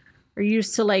animation. We're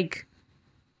used to like,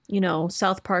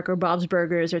 South Park or Bob's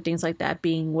Burgers or things like that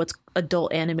being what's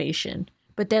adult animation.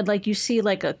 But then like you see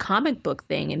like a comic book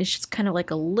thing and it's just kind of like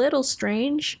a little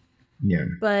strange. Yeah.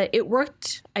 But it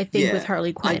worked, I think, with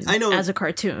Harley Quinn I know, as a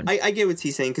cartoon. I get what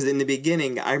he's saying, because in the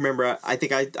beginning, I remember, I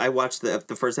think I watched the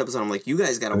first episode. I'm like, you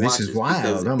guys got to watch this. This is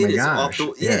wild. Oh, my gosh.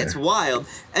 Yeah, it's wild.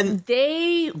 And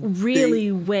they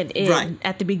really went in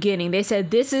at the beginning. They said,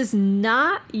 this is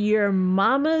not your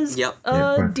mama's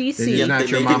DC. This is not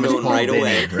your mama's Paul right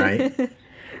away, right?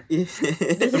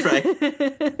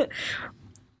 Right.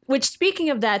 Which, speaking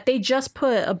of that, they just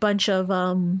put a bunch of...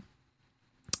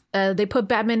 they put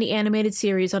Batman the Animated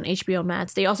Series on HBO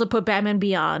Max. They also put Batman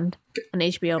Beyond on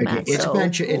HBO Max.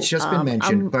 It's just been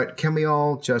mentioned, but can we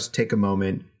all just take a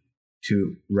moment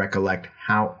to recollect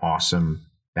how awesome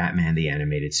Batman the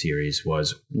Animated Series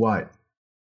was? What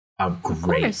a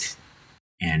great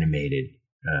animated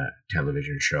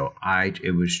television show.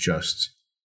 It was just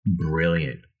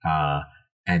brilliant.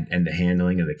 And the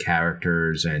handling of the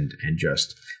characters and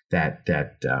just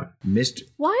that missed.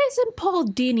 Why isn't Paul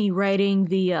Dini writing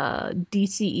the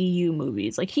DCEU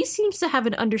movies? Like, he seems to have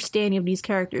an understanding of these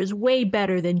characters way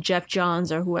better than Jeff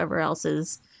Johns or whoever else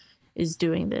is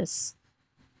doing this.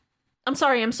 I'm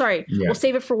sorry. Yeah. We'll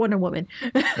save it for Wonder Woman.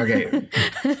 Okay.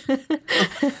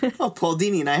 Paul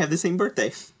Dini and I have the same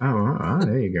birthday. Oh,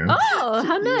 there you go. Oh,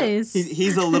 how nice.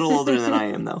 He's a little older than I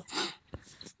am, though.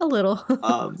 A little.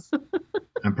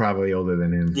 I'm probably older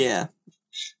than him. Yeah.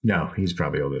 No, he's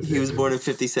probably older than him. He was born in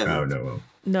 57. Oh, no.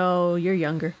 No, you're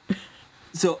younger.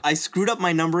 So I screwed up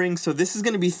my numbering. So this is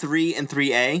going to be 3 and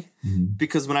 3A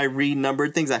because when I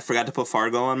renumbered things, I forgot to put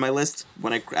Fargo on my list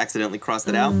when I accidentally crossed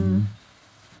it out.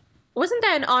 Wasn't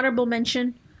that an honorable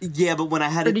mention? Yeah, but when I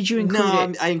had or did you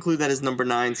include it? I include that as number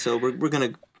 9. So we're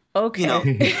going to... Okay.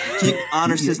 Keep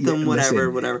honor system,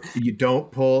 whatever. You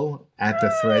don't pull at the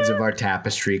threads of our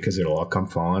tapestry because it'll all come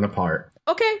falling apart.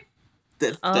 Okay.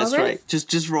 That's right.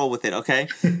 Just roll with it, okay?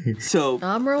 So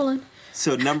I'm rolling.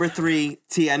 So number 3,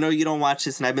 T, I know you don't watch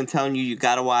this, and I've been telling you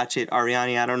got to watch it.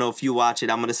 Ariani, I don't know if you watch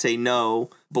it. I'm going to say no,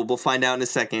 but we'll find out in a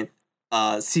second.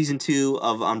 Season 2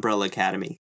 of Umbrella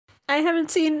Academy. I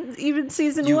haven't seen even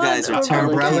season 1. You guys are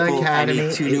terrible Umbrella people. Academy. I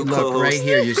need 2 new look, co-hosts. right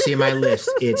here. You see my list.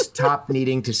 It's top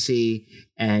needing to see,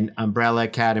 and Umbrella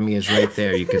Academy is right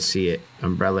there. You can see it.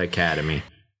 Umbrella Academy.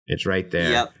 It's right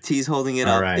there. Yep, T's holding it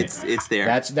All up. right. It's there.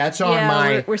 That's on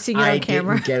my. We're seeing it on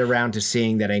camera. I didn't get around to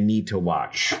seeing that I need to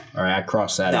watch. All right, I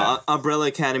crossed that out. Umbrella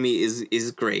Academy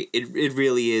is great. It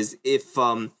really is. If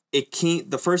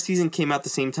the first season came out the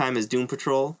same time as Doom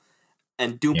Patrol,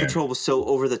 and Doom Patrol was so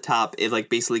over the top, it like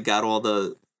basically got all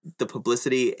the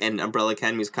publicity, and Umbrella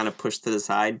Academy was kind of pushed to the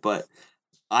side. But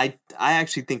I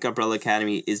actually think Umbrella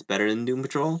Academy is better than Doom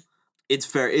Patrol. It's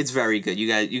very good. You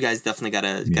guys definitely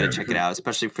gotta check it out,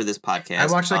 especially for this podcast. I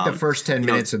watched like the first 10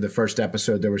 minutes of the first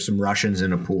episode. There were some Russians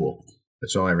in a pool.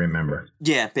 That's all I remember.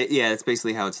 Yeah, that's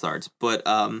basically how it starts. But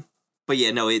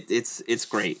yeah, no, it's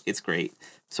great. It's great.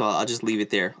 So I'll just leave it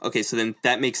there. Okay, so then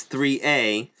that makes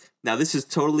 3A. Now this is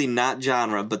totally not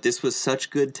genre, but this was such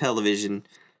good television,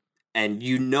 and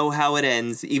you know how it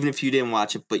ends, even if you didn't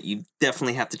watch it, but you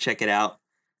definitely have to check it out.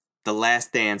 The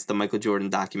Last Dance, the Michael Jordan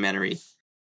documentary.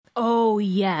 Oh,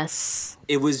 yes.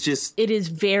 It was just... It is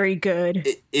very good.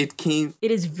 It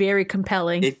is very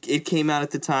compelling. It came out at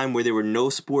the time where there were no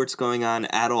sports going on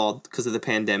at all because of the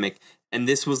pandemic, and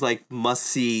this was like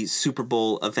must-see Super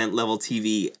Bowl event-level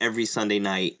TV every Sunday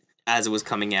night as it was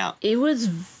coming out. It was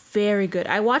very good.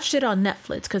 I watched it on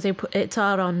Netflix because it's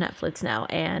out on Netflix now,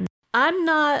 and I'm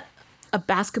not a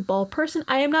basketball person.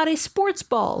 I am not a sports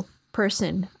ball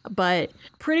person, but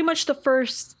pretty much the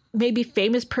first maybe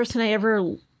famous person I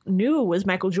ever knew was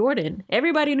Michael Jordan.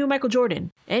 Everybody knew Michael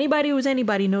Jordan. Anybody who's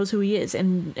anybody knows who he is,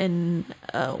 and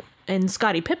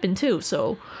Scottie Pippen too.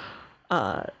 So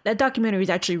that documentary is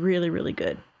actually really, really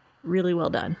good. Really well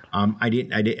done. I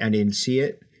didn't see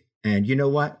it. And you know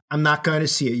what? I'm not going to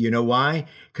see it. You know why?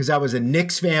 Because I was a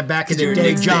Knicks fan back in the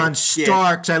day. John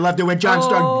Starks. I loved it when John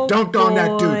Starks dunked on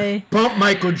that dude. Bump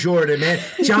Michael Jordan, man.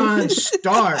 John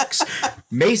Starks.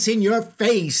 Mace in your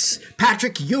face.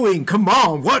 Patrick Ewing. Come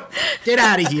on. What? Get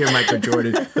out of here, Michael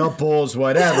Jordan. The Bulls,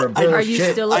 whatever. Bullshit. Are you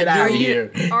still Get out of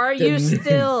here. Are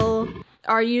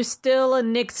you still a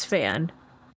Knicks fan?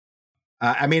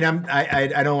 I mean,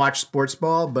 I don't watch sports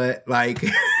ball, but like...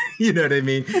 You know what I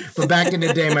mean? But back in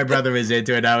the day, my brother was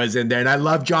into it. I was in there. And I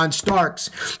love John Starks.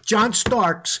 John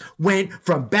Starks went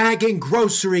from bagging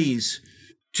groceries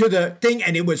to the thing.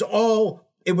 And it was all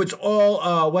It was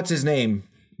all what's his name?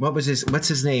 What's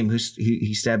his name?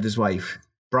 He stabbed his wife?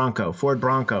 Ford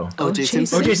Bronco. O.J.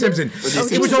 Simpson. O.J. Simpson.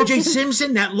 It was O.J.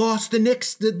 Simpson that lost the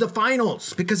Knicks the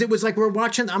finals because it was like we're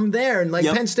watching. I'm there in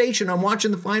Penn Station. I'm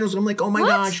watching the finals. And I'm like, oh my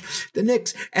gosh, the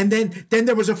Knicks. And then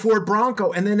there was a Ford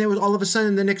Bronco, and then there was all of a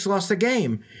sudden the Knicks lost the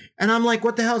game. And I'm like,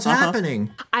 what the hell's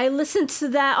happening? I listened to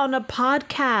that on a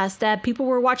podcast that people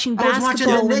were watching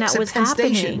basketball when that was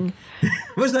happening.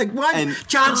 It was like, what? And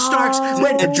John Starks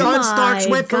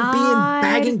went from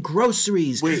bagging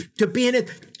groceries to being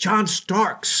it. John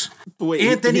Starks.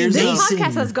 Anthony Mason. This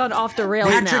podcast has gone off the rails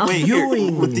now.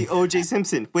 Ewing. With the O.J.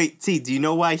 Simpson. Wait, T, do you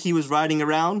know why he was riding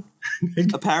around?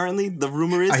 Apparently, the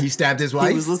rumor is... he stabbed his wife?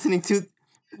 He was listening to...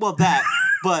 Well, that,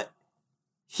 but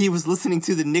he was listening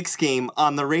to the Knicks game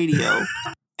on the radio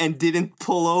and didn't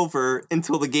pull over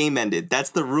until the game ended. That's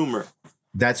the rumor.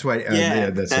 That's why...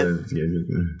 that's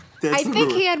I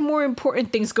think he had more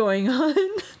important things going on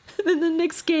than the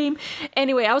Knicks game.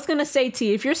 Anyway, I was gonna say,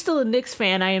 T, if you're still a Knicks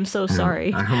fan, I am so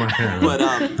sorry. But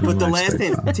the last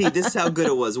thing, T, this is how good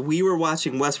it was. We were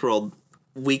watching Westworld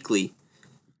weekly,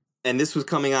 and this was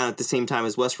coming on at the same time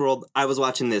as Westworld. I was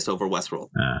watching this over Westworld.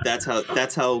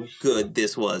 That's how good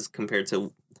this was compared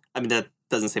to. I mean, that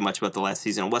doesn't say much about the last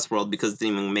season of Westworld because it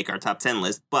didn't even make our top 10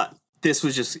 list. But this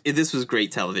was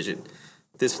great television.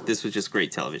 This was just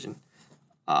great television.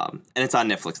 And it's on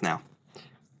Netflix now.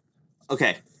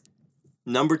 Okay.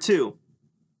 Number two.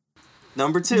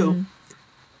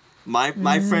 My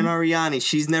friend Ariani,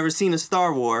 she's never seen a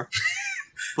Star Wars,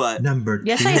 but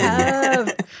Yes, I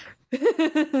have.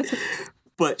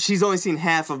 But she's only seen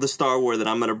half of the Star Wars that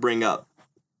I'm going to bring up.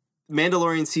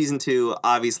 Mandalorian season 2,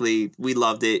 obviously, we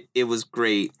loved it. It was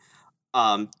great.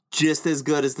 Just as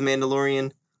good as The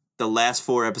Mandalorian, the last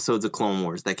 4 episodes of Clone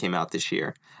Wars that came out this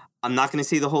year. I'm not going to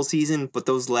say the whole season, but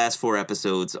those last 4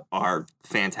 episodes are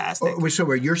fantastic.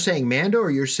 So you're saying Mando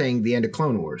or you're saying the end of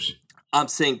Clone Wars? I'm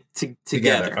saying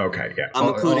together. Okay, yeah. I'm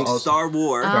including Star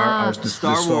Wars, Star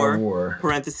Wars,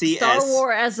 parentheses, Star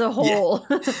Wars as a whole.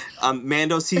 Yeah.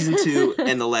 Mando season 2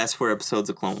 and the last 4 episodes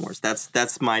of Clone Wars.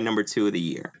 That's my number 2 of the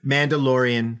year.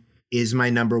 Mandalorian is my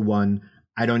number 1.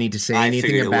 I don't need to say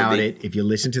anything about it. If you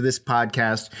listen to this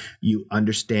podcast, you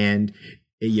understand.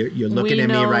 You're looking at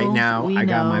me right now. I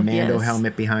got my Mando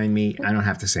helmet behind me. I don't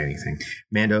have to say anything.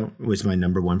 Mando was my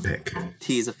number 1 pick.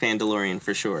 He is a Fandalorian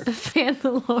for sure. A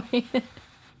Fandalorian.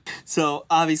 So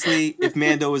obviously, if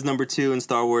Mando was number 2 and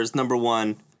Star Wars number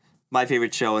 1, my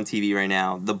favorite show on TV right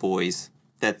now, The Boys.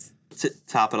 That's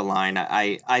top of the line.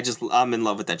 I'm in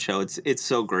love with that show. It's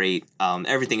so great.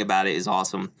 Everything about it is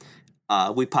awesome.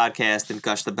 We podcast and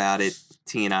gushed about it,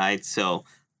 T and I. So.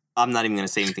 I'm not even going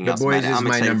to say anything else about it. I'm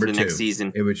excited for the next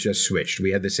season. It was just switched.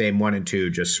 We had the same 1 and 2,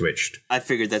 just switched. I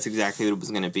figured that's exactly what it was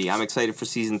going to be. I'm excited for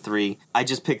season 3. I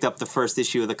just picked up the first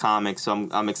issue of the comic, so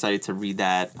I'm excited to read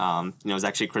that. It was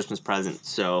actually a Christmas present.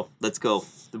 So let's go,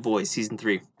 The Boys, season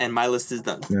 3. And my list is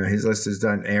done. No, his list is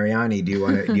done. Ariani, do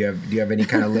you have any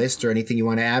kind of list or anything you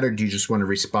want to add, or do you just want to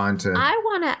respond to? I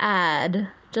want to add.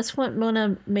 Just want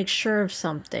to make sure of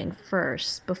something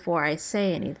first before I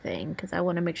say anything, because I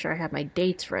want to make sure I have my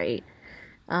dates right.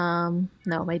 No,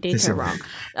 my dates are wrong.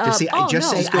 I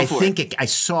think I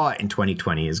saw it in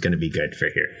 2020 is going to be good for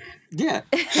here. Yeah,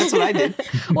 that's what I did.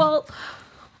 Well,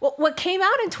 what came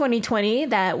out in 2020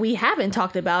 that we haven't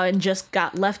talked about and just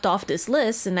got left off this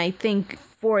list, and I think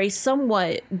for a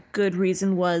somewhat good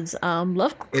reason, was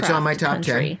Lovecraft It's on my top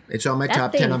Country. 10. It's on my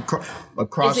top 10. I'm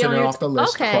crossing it off the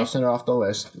list. Okay. Crossing it off the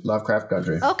list. Lovecraft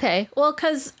Country. Okay. Well,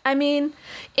 because, I mean,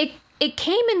 it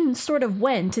came and sort of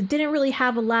went. It didn't really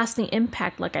have a lasting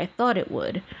impact like I thought it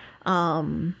would.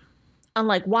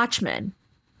 Unlike Watchmen.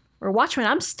 Or Watchmen,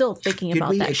 I'm still thinking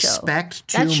about that show. Did we expect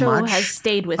too that show much has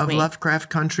stayed with of me.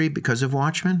 Lovecraft Country because of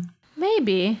Watchmen?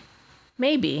 Maybe.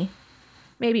 Possibly.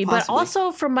 But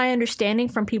also from my understanding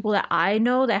from people that I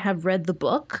know that have read the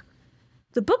book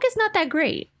is not that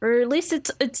great, or at least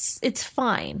it's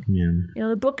fine.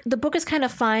 Yeah. The book is kind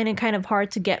of fine and kind of hard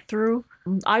to get through.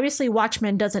 Obviously,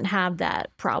 Watchmen doesn't have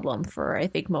that problem for I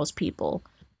think most people.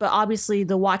 But obviously,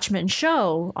 the Watchmen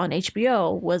show on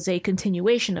HBO was a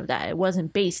continuation of that. It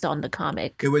wasn't based on the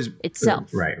comic itself.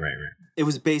 Right. It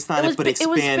was based on it, but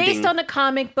expanding. It was based on the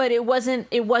comic, but it wasn't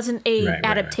a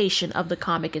adaptation of the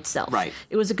comic itself. Right.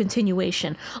 It was a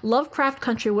continuation. Lovecraft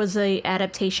Country was a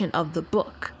adaptation of the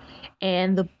book.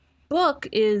 And the book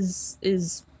is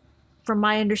from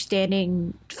my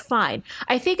understanding, fine.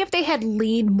 I think if they had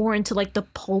leaned more into like the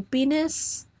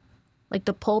pulpiness, like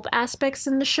the pulp aspects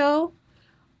in the show,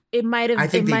 it might have. I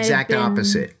think the exact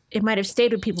opposite. It might have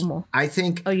stayed with people more. I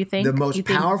think. Oh, you think? The most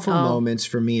powerful moments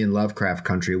for me in Lovecraft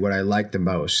Country, what I liked the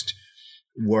most,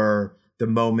 were the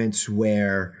moments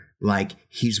where like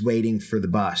he's waiting for the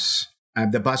bus.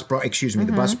 The bus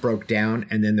broke down,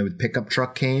 and then the pickup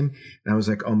truck came, and I was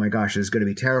like, oh my gosh, this is going to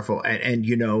be terrible. And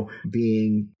you know,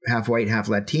 being half white, half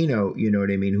Latino, you know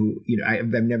what I mean? Who, you know, I've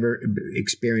never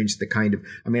experienced the kind of,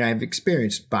 I mean, I've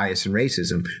experienced bias and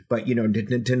racism, but you know,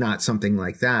 to not something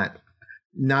like that.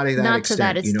 Not to that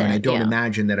extent, you know, and I don't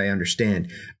imagine that I understand.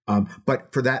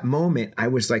 But for that moment, I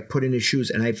was like put in his shoes,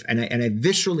 and I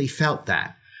viscerally felt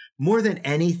that. More than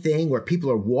anything, where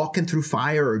people are walking through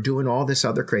fire or doing all this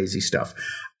other crazy stuff,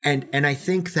 and I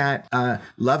think that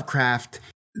Lovecraft,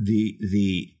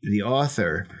 the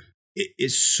author,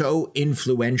 is so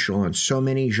influential on so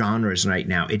many genres right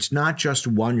now. It's not just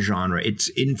one genre;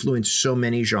 it's influenced so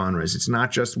many genres. It's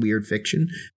not just weird fiction,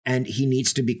 and he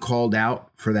needs to be called out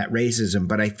for that racism.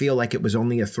 But I feel like it was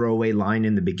only a throwaway line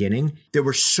in the beginning. There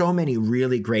were so many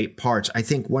really great parts. I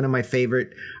think one of my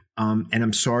favorite. And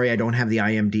I'm sorry, I don't have the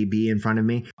IMDb in front of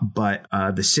me, but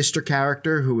the sister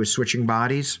character who was switching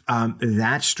bodies,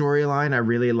 that storyline I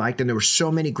really liked. And there were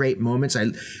so many great moments.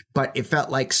 But it felt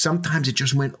like sometimes it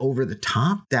just went over the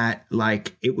top, that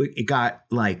like it got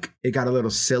a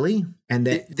little silly. And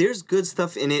then there's good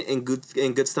stuff in it and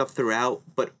good stuff throughout.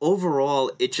 But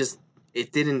overall, it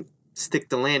didn't stick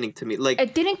the landing to me. Like,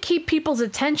 it didn't keep people's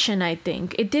attention, I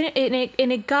think. It didn't,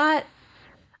 it got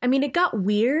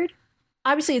weird.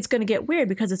 Obviously, it's going to get weird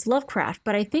because it's Lovecraft,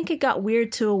 but I think it got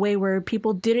weird to a way where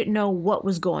people didn't know what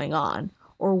was going on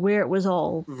or where it was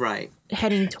all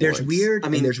heading towards. There's weird,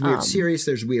 there's weird serious,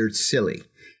 there's weird silly.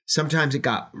 Sometimes it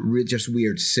got just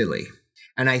weird silly.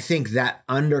 And I think that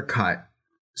undercut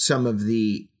some of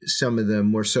the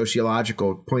more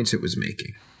sociological points it was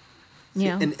making.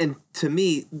 Yeah. And to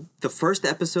me, the first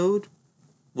episode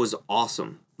was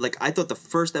awesome. Like, I thought the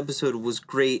first episode was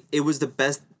great. It was the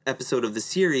best episode of the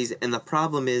series, and the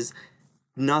problem is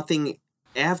nothing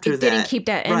after that. It didn't keep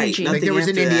that energy. Like, there was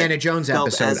an Indiana Jones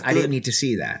episode. I didn't need to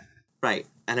see that. Right.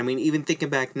 And I mean, even thinking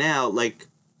back now, like,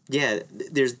 yeah,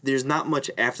 there's not much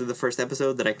after the first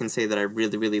episode that I can say that I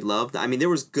really, really loved. I mean, there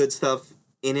was good stuff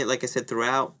in it, like I said,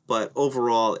 throughout, but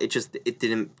overall, it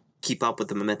didn't keep up with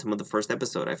the momentum of the first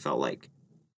episode, I felt like.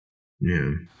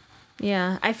 Yeah.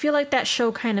 Yeah, I feel like that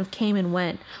show kind of came and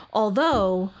went.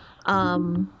 Although,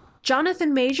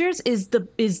 Jonathan Majors is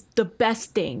the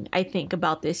best thing, I think,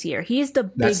 about this year. He's the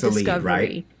big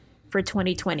discovery for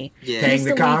 2020. Yeah. He's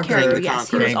the lead character. Yes,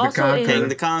 he was also in Kang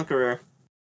the Conqueror.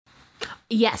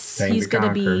 Yes, he's going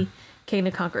to be Kang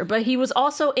the Conqueror. But he was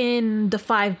also in The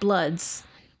Five Bloods,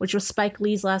 which was Spike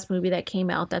Lee's last movie that came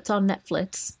out. That's on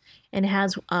Netflix. And it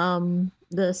has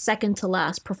the second to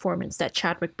last performance that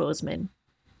Chadwick Boseman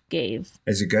gave.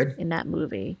 Is it good? In that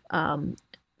movie.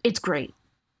 It's great.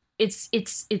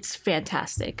 It's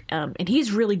fantastic. And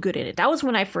he's really good in it. That was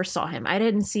when I first saw him. I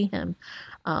didn't see him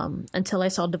until I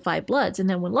saw The Five Bloods. And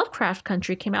then when Lovecraft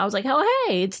Country came out, I was like, oh,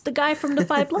 hey, it's the guy from The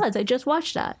Five Bloods. I just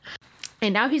watched that.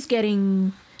 And now he's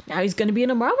going to be in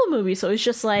a Marvel movie. So it's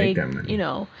just like, you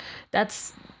know,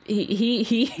 that's...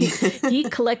 He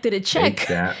collected a check.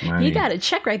 He got a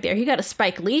check right there. He got a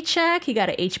Spike Lee check. He got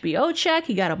an HBO check.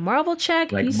 He got a Marvel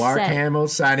check. Like Mark Hamill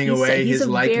signing away his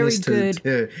likeness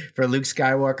for Luke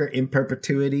Skywalker in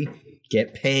perpetuity.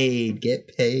 Get paid.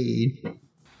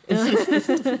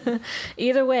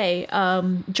 Either way,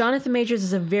 Jonathan Majors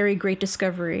is a very great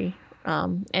discovery.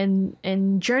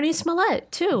 And Journey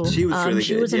Smollett too. She was really good.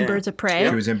 She was in Birds of Prey.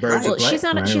 She was in Birds of Prey. She's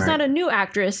not a new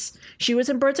actress. She was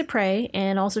in Birds of Prey,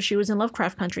 and also she was in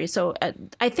Lovecraft Country. So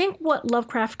I think what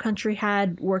Lovecraft Country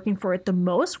had working for it the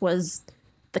most was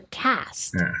the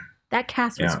cast. Yeah. That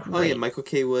cast was great. Oh yeah, Michael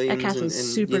K. Williams. That cast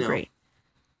was super great.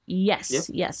 Yes,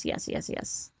 yep.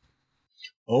 Yes.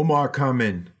 Omar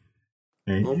coming.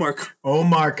 Hey.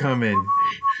 Omar coming.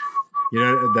 You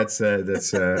know, that's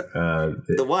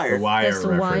The Wire. The Wire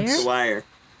reference. Wire? The Wire.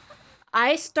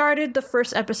 I started the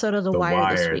first episode of The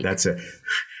Wire this week. That's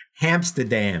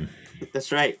Amsterdam.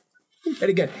 That's right.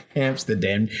 Very good.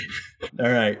 Amsterdam.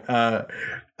 All right. All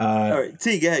right.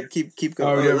 T, go ahead. Keep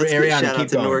going.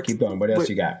 Ariana, keep going. What else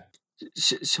you got?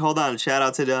 Hold on. Shout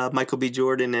out to Michael B.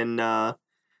 Jordan and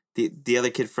the other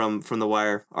kid from The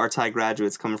Wire. Our Thai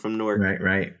graduates coming from Newark.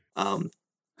 Right.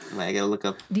 I gotta look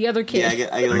up the other kid. Yeah,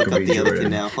 I gotta look up the other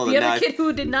kid now. Hold the on, other kid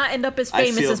who did not end up as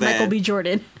famous as Michael B.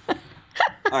 Jordan. All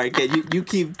right, kid, you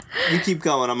keep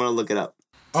going. I'm gonna look it up.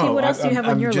 What else do you have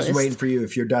on your list? I'm just waiting for you.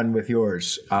 If you're done with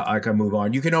yours, I can move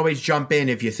on. You can always jump in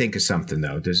if you think of something,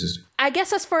 though. I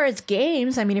guess as far as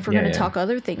games, I mean, if we're going to talk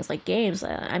other things like games,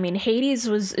 I mean, Hades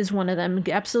is one of them.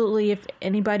 Absolutely, if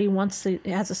anybody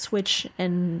has a Switch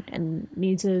and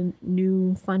needs a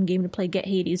new fun game to play, get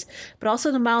Hades. But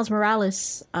also the Miles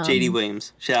Morales J.D.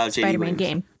 Williams. Shout out J.D. Spider-Man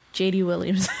game. JD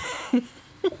Williams.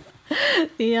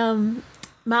 The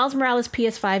Miles Morales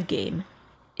PS5 game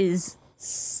is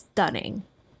stunning.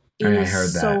 It I is heard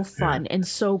so that, fun and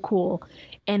so cool,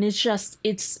 and it's just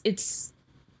it's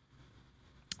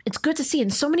good to see,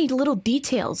 and so many little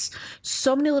details.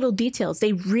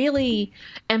 They really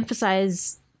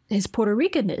emphasize his Puerto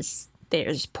Ricanness.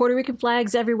 There's Puerto Rican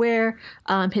flags everywhere.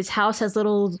 His house has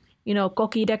little,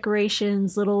 coqui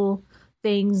decorations, little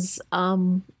things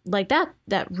like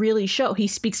that really show. He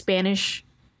speaks Spanish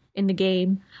in the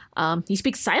game. He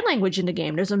speaks sign language in the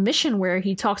game. There's a mission where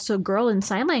he talks to a girl in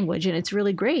sign language, and it's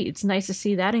really great. It's nice to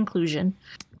see that inclusion.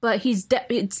 But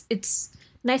it's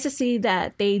nice to see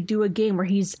that they do a game where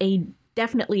he's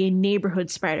definitely a neighborhood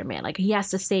Spider-Man. Like, he has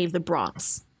to save the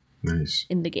Bronx. Nice.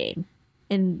 In the game.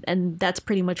 And that's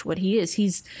pretty much what he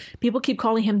is. People keep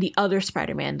calling him the other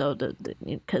Spider-Man, though,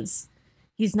 because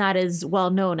he's not as well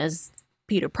known as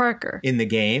Peter Parker In the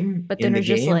game? But then they're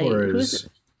just like, who's...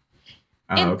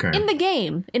 okay. In the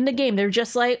game, they're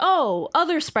just like, oh,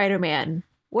 other Spider-Man.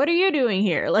 What are you doing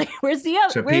here? Like, where's the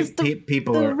other? So where's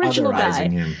people the are original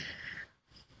otherizing guy? him.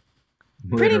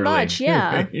 Pretty Literally. much,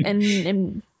 yeah.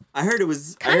 and I heard it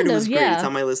was Kind great. of, yeah. It's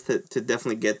on my list to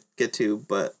definitely get to,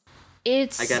 but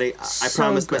it's I so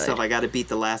promised good. myself I gotta beat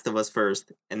The Last of Us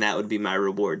first, and that would be my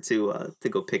reward to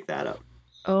go pick that up.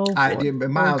 Oh, boy.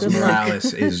 Miles good luck.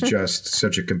 Morales is just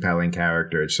such a compelling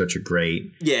character. It's such a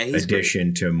great He's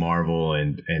addition to Marvel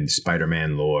and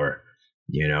Spider-Man lore,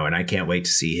 and I can't wait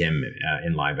to see him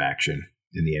in live action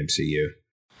in the MCU.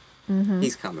 Mm-hmm.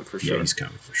 He's coming for sure. Yeah, he's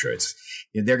coming for sure.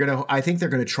 I think they're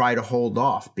gonna try to hold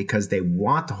off because they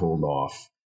want to hold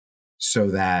off so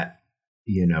that,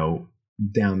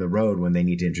 down the road when they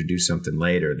need to introduce something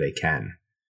later, they can,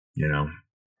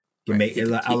 Right.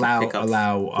 allow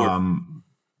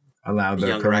the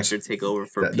younger current actor take over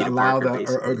for Peter allow Parker,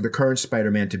 basically. the current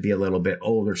Spider-Man to be a little bit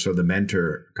older, so the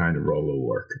mentor kind of role will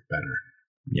work better.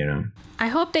 I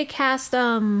hope they cast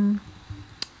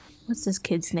what's this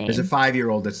kid's name? There's a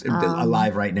 5-year-old that's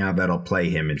alive right now that'll play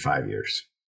him in 5 years.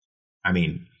 I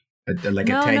mean, a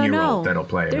 10-year-old that'll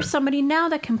play him. There's somebody now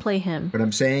that can play him. What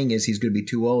I'm saying is he's going to be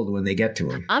too old when they get to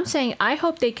him. I'm saying I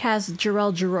hope they cast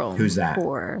Jarrell Jerome. Who's that?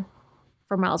 For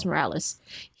Miles Morales.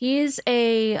 He is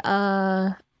a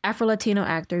Afro-Latino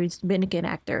actor. He's a Dominican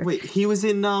actor. Wait, he was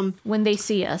in When They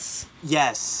See Us.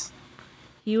 Yes.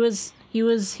 He's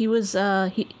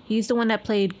the one that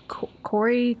played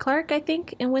Corey Clark, I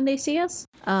think, in When They See Us.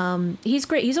 He's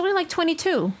great. He's only like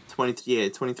 22.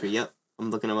 23. Yep. I'm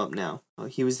looking him up now. Oh,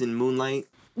 he was in Moonlight.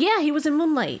 Yeah, he was in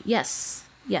Moonlight. Yes.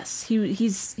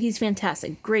 He's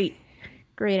fantastic. Great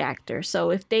actor. So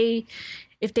if they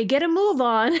get a move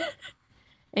on,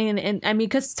 and I mean,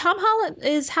 because Tom Holland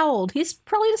is how old? He's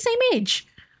probably the same age.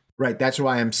 Right. That's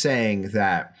why I'm saying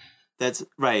that. That's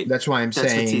right. That's why I'm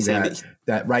saying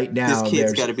that right now this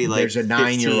kid's gotta be like there's a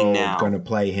 9-year-old now. going to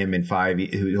play him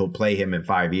who'll play him in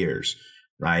 5 years,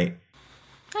 right?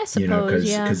 I suppose,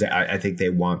 because I think they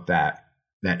want that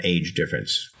age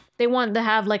difference. They want to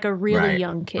have like a really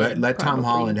young kid. Let Tom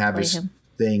Holland have his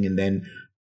thing, and then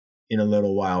in a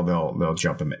little while they'll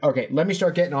jump him in. Okay, let me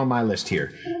start getting on my list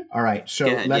here. All right, so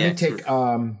let me take.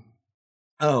 I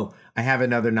have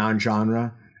another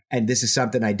non-genre. And this is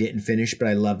something I didn't finish, but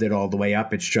I loved it all the way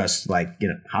up. It's just like,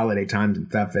 holiday times and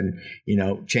stuff and,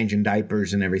 changing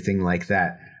diapers and everything like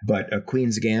that. But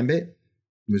Queen's Gambit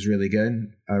was really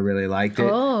good. I really liked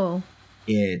it. Oh.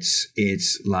 It's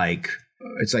like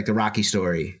the Rocky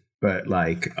story, but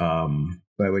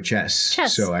with chess.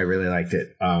 So I really liked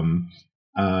it. So I'm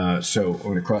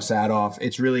going to cross that off.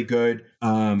 It's really good.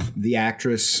 The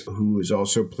actress who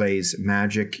also plays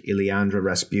Magic, Ileandra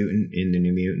Rasputin in The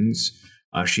New Mutants,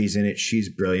 she's in it. She's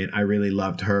brilliant. I really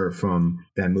loved her from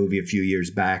that movie a few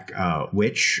years back,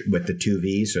 Witch, with the 2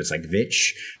 V's. So it's like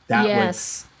Vitch.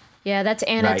 Yes. That's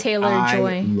Anna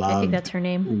Taylor-Joy. I think that's her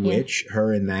name. Witch,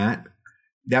 her in that.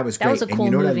 That was great. That was a cool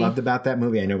and you know movie. What I loved about that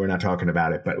movie? I know we're not talking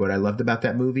about it, but what I loved about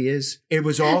that movie is it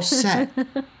was all set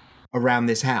around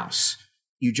this house.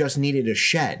 You just needed a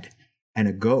shed and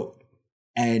a goat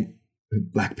and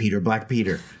Black Peter.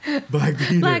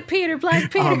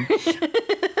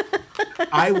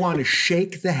 I want to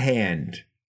shake the hand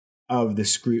of the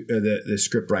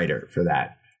script writer for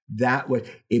that. That would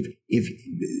if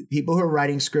people who are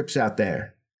writing scripts out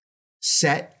there,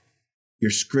 set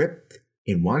your script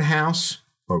in one house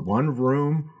or one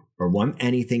room or one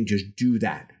anything. Just do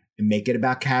that and make it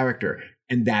about character.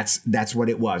 And that's what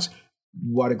it was.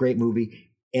 What a great movie.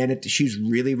 And she's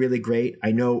really, really great.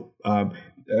 I know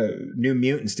New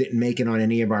Mutants didn't make it on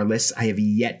any of our lists. I have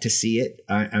yet to see it.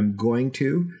 I'm going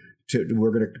to.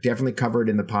 We're going to definitely cover it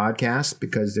in the podcast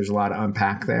because there's a lot to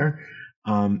unpack there.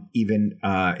 even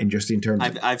in terms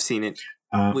of... I've seen it.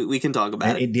 We can talk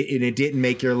about it. And it didn't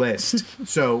make your list.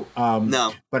 So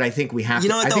no. But I think we have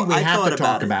to. I think we have to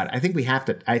talk about it. I think we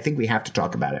have to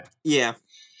talk about it. Yeah.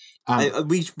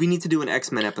 We need to do an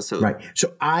X-Men episode. Right. So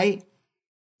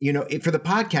for the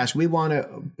podcast, we want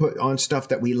to put on stuff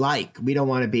that we like. We don't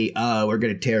want to be, we're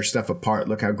going to tear stuff apart.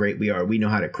 Look how great we are. We know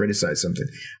how to criticize something.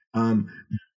 All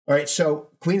right.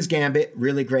 So Queen's Gambit,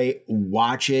 really great.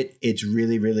 Watch it. It's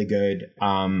really, really good.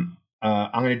 I'm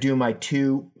going to do my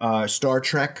 2 Star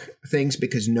Trek things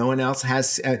because no one else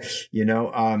has,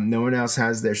 no one else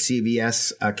has their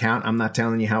CBS account. I'm not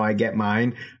telling you how I get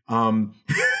mine. But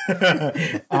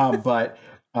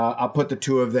I'll put the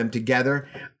 2 of them together,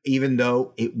 even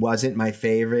though it wasn't my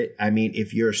favorite. I mean,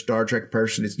 if you're a Star Trek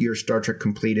person, you're a Star Trek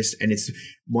completist, and it's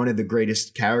one of the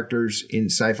greatest characters in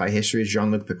sci-fi history is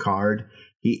Jean-Luc Picard.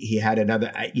 He had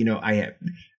another,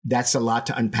 that's a lot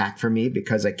to unpack for me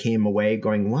because I came away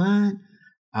going, what?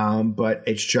 But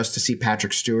it's just to see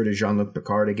Patrick Stewart as Jean-Luc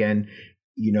Picard again.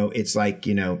 It's like,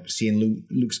 seeing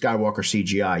Luke Skywalker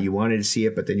CGI. You wanted to see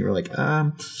it, but then you were like,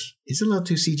 it's a little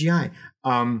too CGI.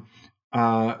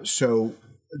 So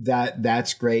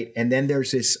that's great. And then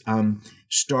there's this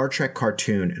Star Trek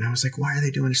cartoon. And I was like, why are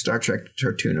they doing a Star Trek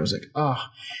cartoon? I was like, oh.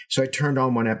 So I turned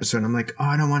on one episode and I'm like, oh,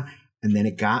 I don't want. And then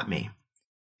it got me.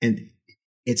 And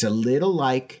it's a little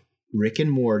like Rick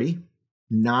and Morty,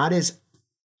 not as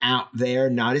out there,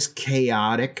 not as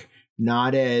chaotic,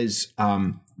 not as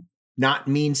not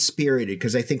mean-spirited,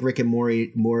 because I think Rick and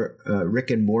Morty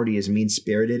is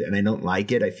mean-spirited, and I don't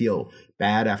like it. I feel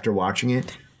bad after watching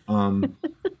it. I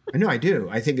know I do.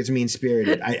 I think it's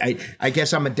mean-spirited. I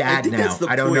guess I'm a dad now.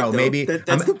 I don't know. Though. Maybe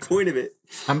that's the point of it.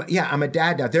 I'm a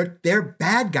dad now. They're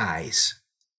bad guys.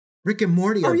 Rick and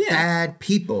Morty are bad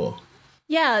people.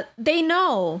 Yeah, they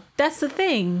know. That's the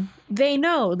thing. They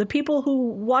know. The people who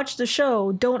watch the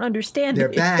show don't understand. They're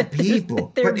bad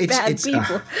people. They're bad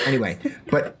people. Anyway,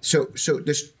 but so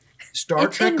this Star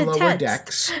Trek Lower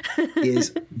Decks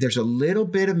there's a little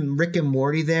bit of Rick and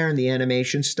Morty there in the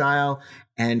animation style,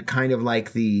 and kind of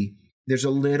like there's a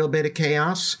little bit of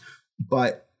chaos,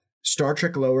 but Star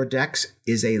Trek Lower Decks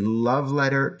is a love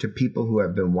letter to people who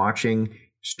have been watching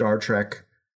Star Trek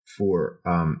for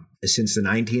since the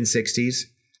 1960s.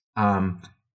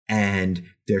 And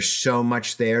there's so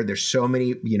much there. There's so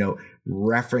many,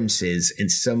 references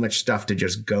and so much stuff to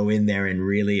just go in there and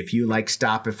really, if you like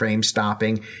frame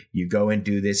stopping, you go and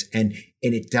do this. And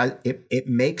it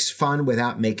makes fun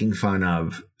without making fun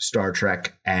of Star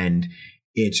Trek. And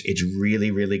it's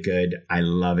really, really good. I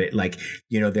love it. Like,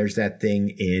 there's that thing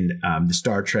in the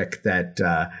Star Trek that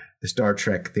the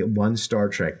one Star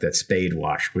Trek that Spade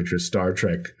watched, which was Star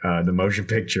Trek, the motion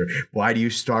picture. Why do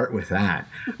you start with that?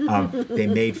 They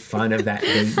made fun of that.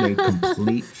 They made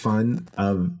complete fun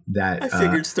of that. I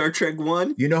figured Star Trek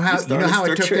 1. You know how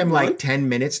it took them like 10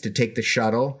 minutes to take the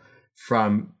shuttle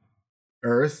from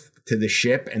Earth to the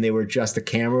ship, and the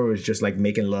camera was just like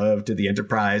making love to the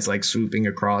Enterprise, like swooping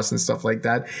across and stuff like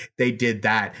that. They did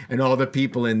that, and all the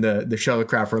people in the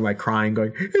shuttlecraft were like crying,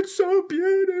 going, "It's so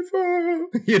beautiful."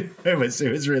 It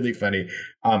was really funny.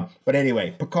 But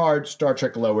anyway, Picard, Star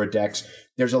Trek Lower Decks.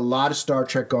 There's a lot of Star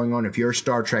Trek going on. If you're a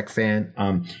Star Trek fan,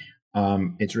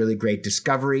 it's really great.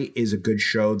 Discovery is a good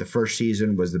show. The first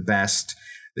season was the best.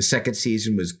 The second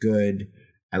season was good.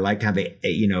 I liked how they,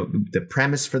 the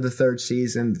premise for the third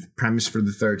season,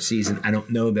 I don't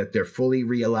know that they're fully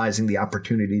realizing the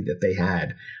opportunity that they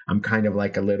had. I'm kind of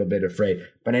like a little bit afraid.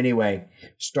 But anyway,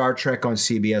 Star Trek on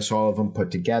CBS, all of them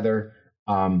put together.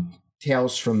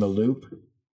 Tales from the Loop.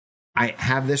 I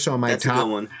have this on my top. A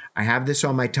good one. I have this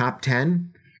on my top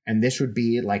 10, and this would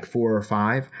be like 4 or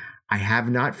 5. I have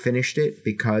not finished it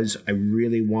because I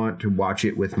really want to watch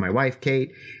it with my wife,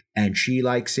 Kate, and she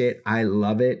likes it. I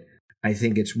love it. I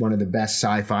think it's one of the best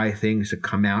sci-fi things to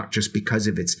come out just because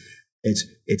of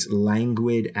its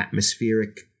languid,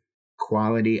 atmospheric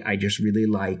quality. I just really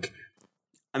like.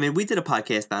 I mean, we did a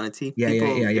podcast on it, T. Yeah.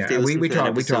 We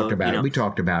talked about it. We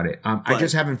talked about it. I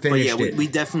just haven't finished it. We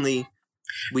definitely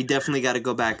got to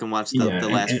go back and watch the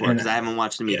last 4 because I haven't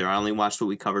watched them either. I only watched what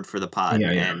we covered for the pod.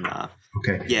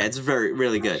 Okay. Yeah, it's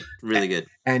really good. Really good.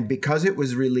 And because it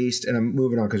was released, and I'm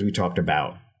moving on because we talked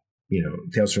about,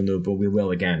 Tales from the Loop, but we will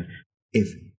again. If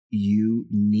you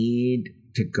need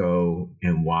to go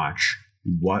and watch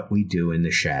What We Do in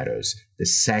the Shadows, the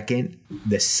second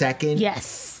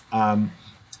yes.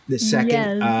 The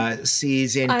second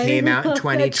season came out in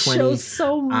 2020. That show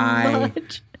so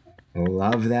much. I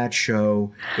love that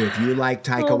show. If you like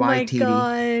Taika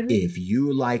Waititi, if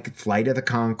you like Flight of the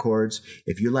Conchords,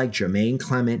 if you like Jermaine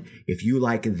Clement, if you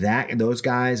like those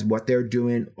guys, what they're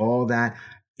doing, all that,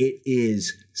 It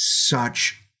is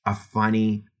such a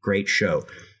funny, great show.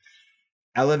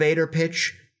 Elevator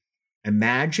pitch.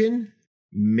 Imagine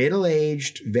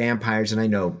middle-aged vampires, and I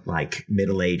know like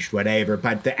middle-aged whatever,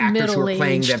 but the actors who are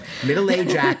playing them,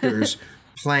 middle-aged actors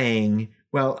playing,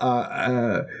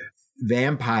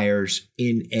 vampires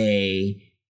in a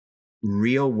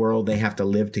real world. They have to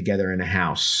live together in a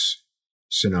house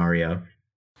scenario.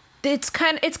 It's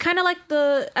kind of like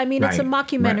it's a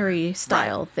mockumentary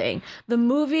style thing. The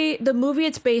movie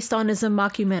it's based on is a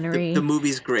mockumentary. The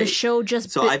movie's great. The show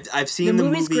just I've seen the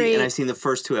movie great. And I've seen the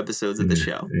first 2 episodes of the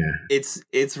show. Yeah.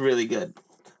 It's really good.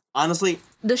 Honestly,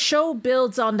 the show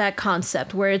builds on that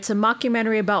concept where it's a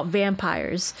mockumentary about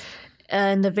vampires,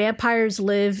 and the vampires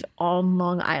live on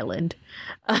Long Island.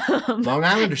 Long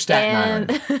Island or Staten Island?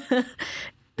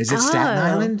 Is it Staten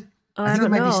Island? I think it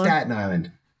might be Staten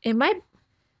Island. It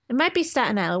might be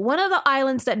Staten Island, one of the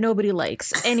islands that nobody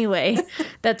likes. Anyway,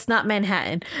 that's not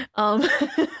Manhattan. Shout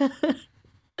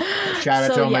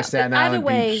out to all my Staten Island Either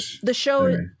way, peeps. the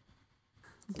show...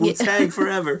 Wu-Tang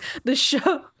forever. The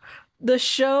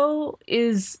show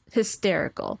is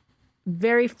hysterical.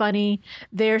 Very funny.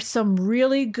 There's some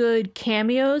really good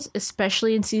cameos,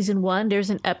 especially in season 1. There's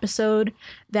an episode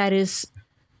that is...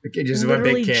 Just one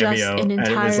big cameo, an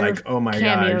entire and it was like, oh my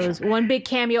cameos. gosh. One big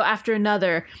cameo after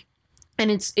another. And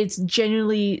it's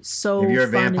genuinely so if you're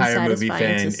a fun vampire and movie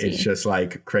fan, to see. it's just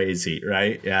like crazy,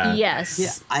 right? Yeah.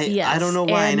 Yes. Yeah. I don't know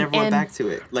why I never went back to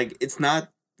it. Like, it's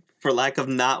not for lack of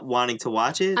not wanting to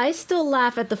watch it. I still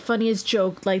laugh at the funniest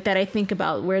joke like that I think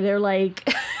about, where they're like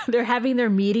they're having their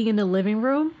meeting in the living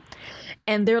room,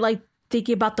 and they're like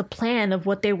thinking about the plan of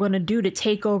what they want to do to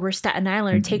take over Staten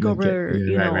Island or take over,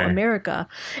 America.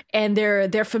 And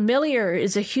their familiar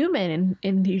is a human,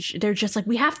 and they're just like,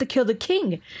 we have to kill the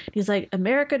king. And he's like,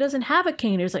 America doesn't have a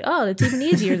king. And he's like, oh, it's even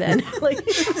easier then. Like,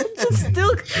 just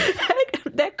still,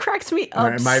 that cracks me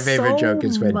up. My favorite joke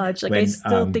is when I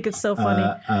still think it's so funny.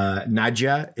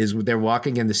 Nadia they're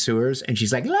walking in the sewers, and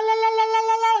she's like, la la la la la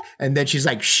la la, and then she's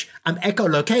like, shh, I'm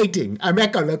echolocating.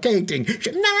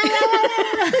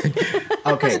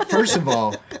 Okay, first of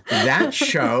all, that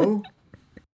show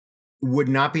would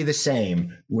not be the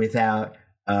same without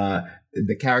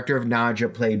the character of Nadia,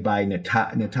 played by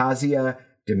Nastasia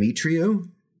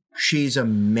Demetriou. She's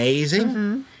amazing.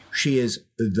 Mm-hmm. She is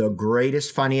the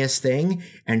greatest, funniest thing.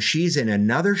 And she's in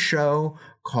another show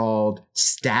called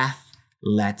Stath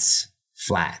Lets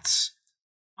Flats.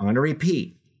 I'm going to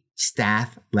repeat.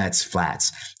 Stath Lets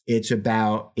Flats. It's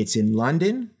in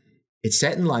London. It's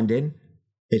set in London.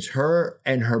 It's her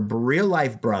and her real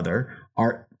life brother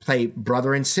play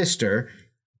brother and sister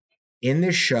in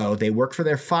this show. They work for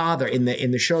their father. In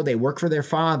the show, they work for their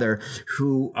father,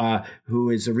 who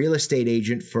is a real estate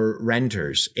agent for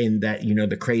renters in that,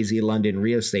 the crazy London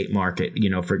real estate market,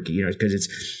 because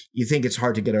you think it's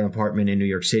hard to get an apartment in New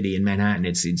York City, in Manhattan.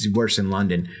 It's worse in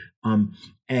London. And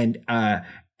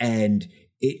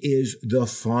it is the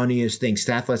funniest thing.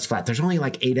 Stath Lets Flat. There's only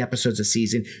like 8 episodes a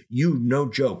season. You, no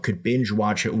joke, could binge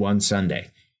watch it one Sunday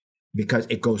because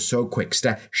it goes so quick.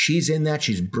 She's in that.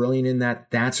 She's brilliant in that.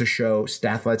 That's a show.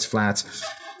 Stath Lets Flats.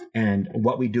 And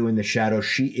What We Do in the Shadows.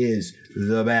 She is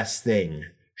the best thing.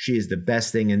 She is the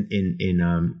best thing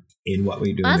in What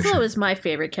We Do in the Shadows. Laszlo is my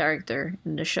favorite character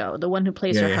in the show. The one who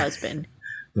plays her husband.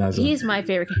 Laszlo. He's my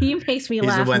favorite. He makes me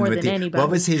laugh more than anybody. What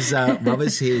was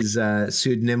his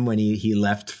pseudonym when he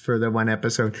left for the one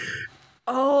episode?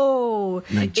 Oh,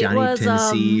 like Johnny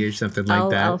Tennessee or something like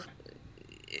that.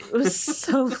 It was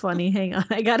so funny. Hang on,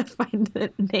 I gotta find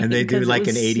the name. And they do like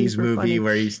an 80s movie funny.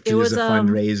 Where he does a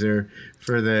fundraiser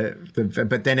for the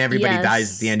but then everybody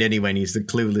dies at the end anyway, and he's the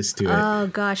clueless to it. Oh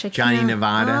gosh, Johnny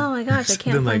Nevada. Oh my gosh, I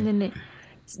can't find the name.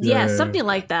 Yeah, something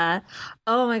like that.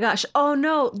 Oh my gosh. Oh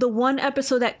no, the one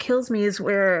episode that kills me is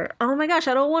where, oh my gosh,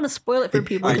 I don't want to spoil it for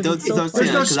people. Right, don't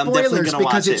There's no spoilers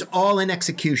because it's all in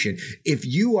execution. If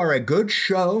you are a good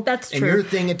show That's and true. your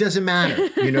thing, it doesn't matter.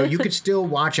 You could still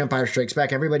watch Empire Strikes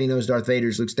Back. Everybody knows Darth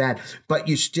Vader's Luke's dad, but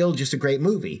you still just a great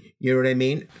movie. You know what I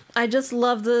mean? I just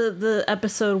love the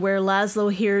episode where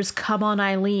Laszlo hears "Come On,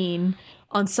 Eileen"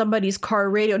 on somebody's car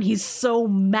radio, and he's so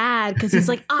mad because he's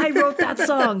like, I wrote that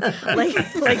song like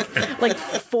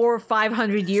 400 or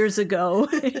 500 years ago.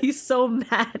 He's so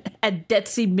mad at Dead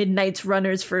Sea Midnight's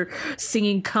Runners for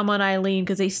singing "Come On, Eileen"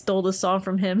 because they stole the song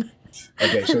from him.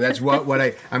 Okay, so that's what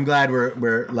I'm glad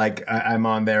we're like I'm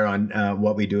on there on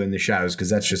What We Do in the Shadows, because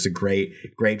that's just a great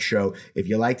show. If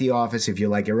you like The Office, if you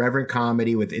like irreverent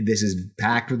comedy, this is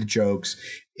packed with jokes.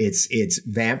 It's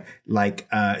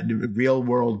Real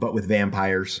World but with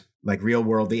vampires, like Real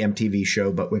World, the MTV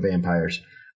show but with vampires.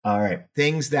 All right,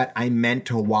 things that I meant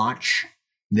to watch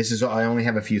I only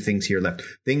have a few things here left.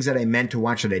 Things that I meant to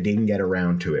watch that I didn't get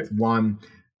around to it. One,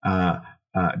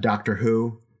 Doctor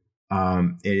Who.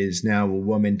 It is now a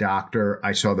woman doctor.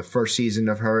 I saw the first season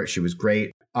of her. She was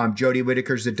great. Jodie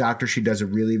Whittaker's the doctor. She does a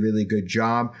really, really good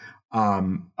job.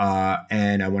 And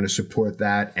I want to support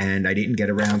that. And I didn't get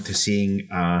around to seeing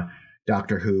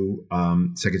Doctor Who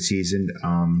second season.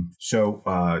 So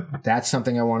that's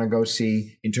something I want to go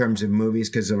see in terms of movies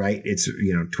because, right, it's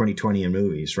 2020 in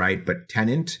movies, right? But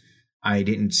Tenet, I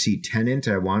didn't see Tenet.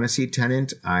 I want to see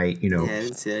Tenet. I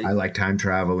like time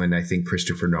travel, and I think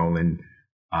Christopher Nolan,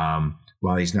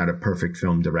 while he's not a perfect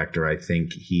film director, I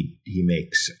think he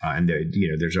makes and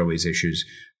there's always issues,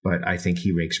 but I think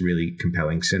he makes really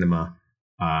compelling cinema.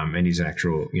 And he's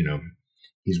actual,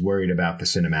 he's worried about the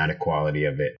cinematic quality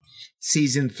of it.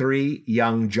 Season 3,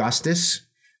 Young Justice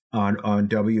on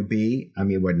WB. I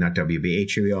mean, what? Not WB,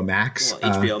 HBO Max.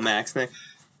 Well, HBO Max, Nick.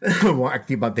 I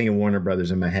keep on thinking Warner Brothers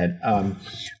in my head.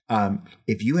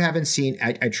 If you haven't seen,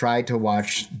 I tried to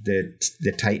watch the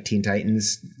Teen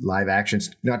Titans live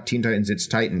actions. Not Teen Titans, it's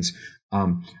Titans.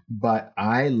 But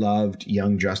I loved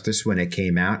Young Justice when it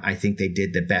came out. I think they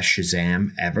did the best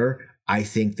Shazam ever. I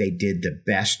think they did the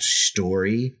best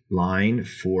storyline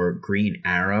for Green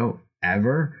Arrow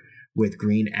ever, with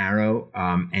Green Arrow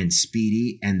and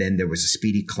Speedy, and then there was a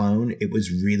Speedy clone. It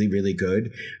was really, really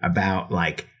good about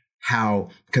like how,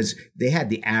 because they had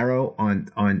the Arrow on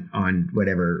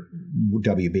whatever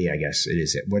WB, I guess it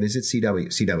is. What is it? CW.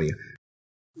 CW.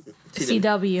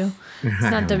 It's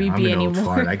not WB I'm an anymore. Old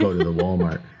fart. I go to the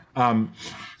Walmart. I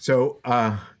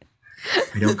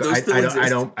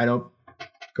don't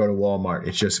go to Walmart.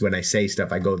 It's just when I say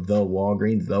stuff, I go the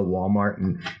Walgreens, the Walmart,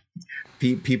 and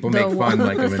people make fun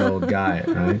like I'm an old guy,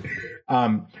 right?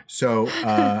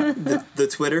 The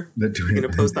Twitter. You're gonna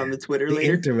post on the Twitter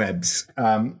later. Interwebs.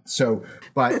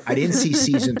 But I didn't see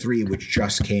season 3, which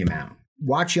just came out.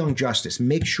 Watch Young Justice.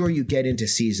 Make sure you get into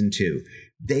season 2.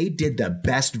 They did the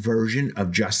best version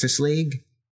of Justice League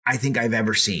I think I've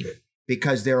ever seen.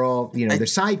 Because they're all, they're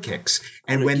sidekicks.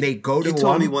 And when they go to you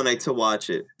told me one night to watch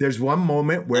it. There's one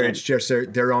moment where it's just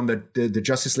they're on the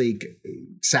Justice League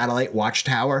satellite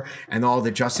watchtower, and all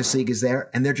the Justice League is there,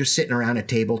 and they're just sitting around a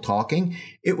table talking.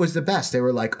 It was the best. They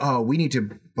were like, oh, we need to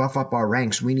buff up our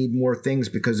ranks. We need more things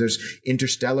because there's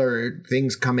interstellar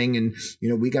things coming, and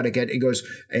we got to get. It goes,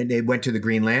 and they went to the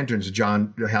Green Lanterns,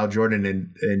 Hal Jordan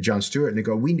and John Stewart, and they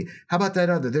go, how about that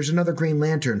other? There's another Green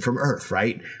Lantern from Earth,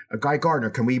 right? A Guy Gardner.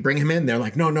 Can we bring him in? They're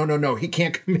like, no, he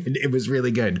can't come in. It was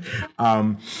really good.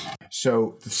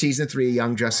 So season 3,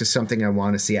 Young Justice, something I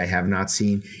want to see. I have not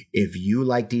seen. If you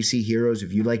like DC Heroes,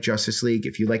 if you like Justice League,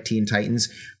 if you like Teen Titans,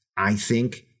 I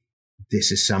think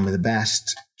this is some of the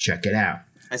best. Check it out.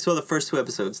 I saw the first 2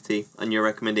 episodes, T, on your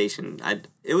recommendation.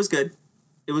 It was good.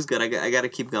 It was good. I got to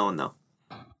keep going, though.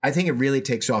 I think it really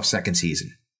takes off second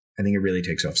season.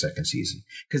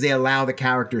 Because they allow the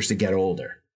characters to get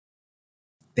older.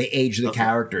 They age the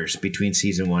characters between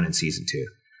season 1 and season 2.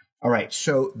 All right.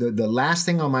 So the last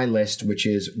thing on my list, which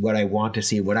is what I want to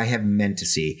see, what I have meant to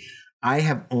see, I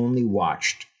have only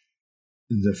watched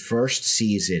the first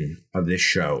season of this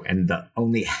show and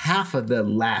only half of the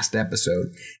last episode.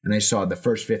 And I saw the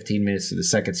first 15 minutes of the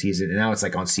second season. And now it's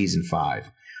like on season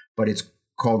 5. But it's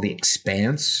called The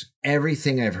Expanse.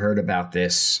 Everything I've heard about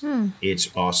this,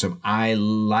 it's awesome. I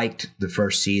liked the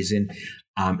first season.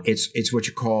 It's what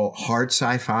you call hard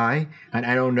sci-fi. And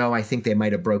I don't know, I think they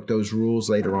might have broke those rules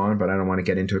later on, but I don't want to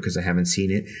get into it because I haven't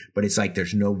seen it. But it's like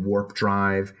there's no warp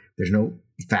drive. There's no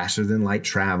faster than light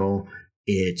travel.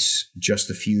 It's just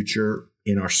the future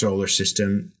in our solar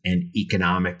system and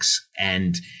economics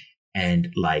and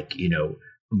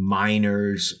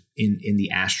miners in the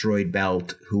asteroid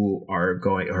belt who are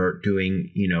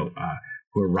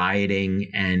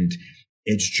rioting, and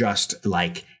it's just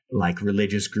like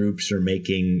religious groups are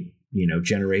making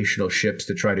generational ships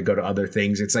to try to go to other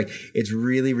things. It's like it's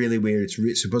really, really weird.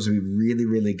 It's supposed to be really,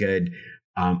 really good.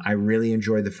 I really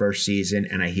enjoyed the first season,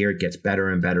 and I hear it gets better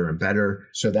and better and better.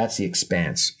 So that's The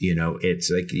Expanse.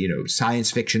 It's like science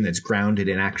fiction that's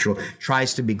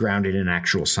tries to be grounded in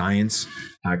actual science,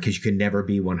 because you can never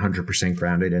be 100%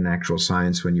 grounded in actual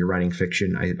science when you're writing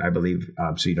fiction, I believe.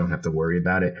 So you don't have to worry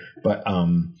about it. But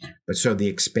so The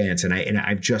Expanse, and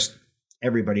I've just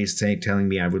everybody's telling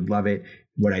me I would love it.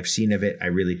 What I've seen of it, I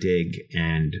really dig,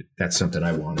 and that's something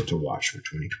I wanted to watch for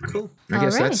 2020. Cool. I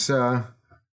guess that's a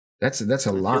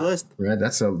lot. Right?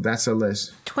 That's a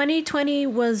list. 2020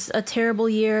 was a terrible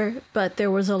year, but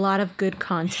there was a lot of good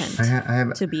content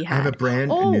to be had. I have a brand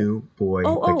new boy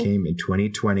that came in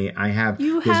 2020. I have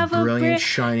this brilliant,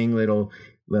 shining little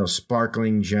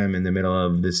sparkling gem in the middle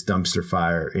of this dumpster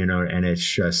fire, and it's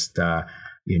just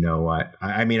you know what?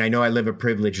 I mean, I know I live a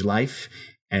privileged life,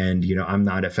 and you know I'm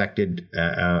not affected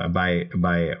by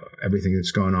everything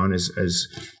that's going on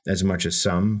as much as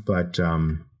some, but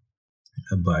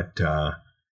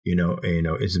you know,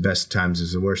 it's the best of times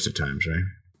is the worst of times, right?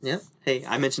 Yeah. Hey,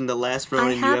 I mentioned the last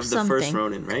Ronin. You have the first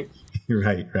Ronin, right?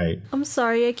 Right. I'm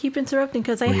sorry, I keep interrupting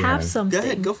because I have something. Go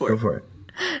ahead, go for it.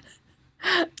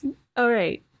 All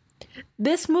right.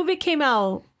 This movie came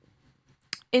out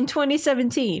in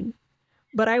 2017,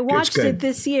 but I watched it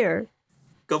this year.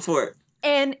 Go for it.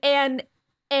 And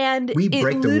it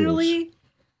literally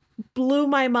blew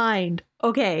my mind.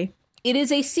 Okay. It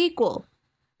is a sequel.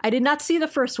 I did not see the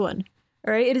first one.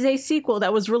 All right. It is a sequel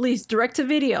that was released direct to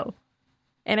video.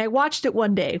 And I watched it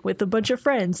one day with a bunch of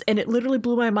friends, and it literally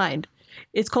blew my mind.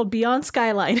 It's called Beyond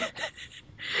Skyline.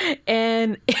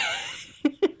 And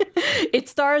it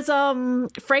stars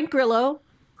Frank Grillo,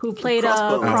 who played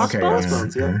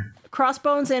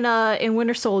Crossbones in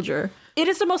Winter Soldier. It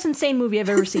is the most insane movie I've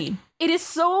ever seen. It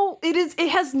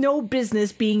has no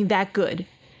business being that good.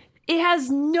 It has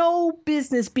no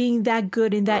business being that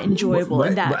good and that enjoyable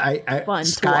and that fun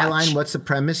Skyline, to watch. what's the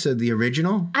premise of the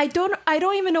original? I don't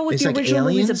even know what the original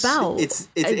movie is about. It's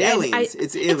aliens.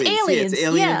 It's aliens. Yeah, it's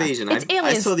alien invasion. It's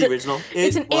aliens. I saw the original.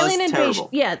 It's an alien invasion.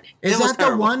 Yeah. Is that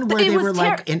the one where they were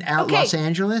like in Los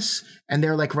Angeles and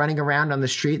they're like running around on the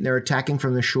street and they're attacking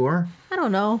from the shore? I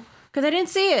don't know, because I didn't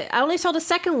see it. I only saw the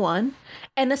second one,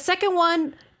 and the second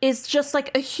one is just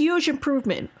like a huge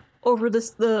improvement over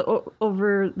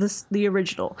the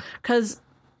original, because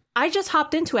I just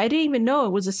hopped into it. I didn't even know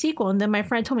it was a sequel, and then my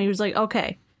friend told me, he was like,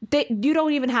 okay, you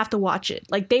don't even have to watch it,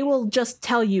 like they will just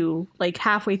tell you like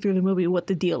halfway through the movie what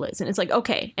the deal is, and it's like,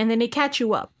 okay, and then they catch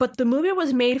you up. But the movie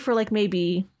was made for like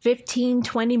maybe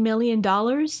 $15-20 million.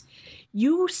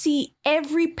 You see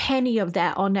every penny of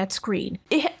that on that screen.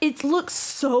 It looks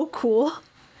so cool.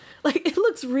 Like, it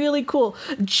looks really cool.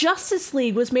 Justice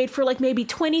League was made for like maybe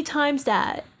 20 times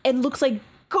that and looks like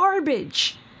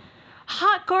garbage.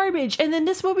 Hot garbage. And then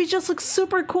this movie just looks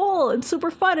super cool and super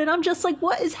fun. And I'm just like,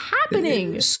 what is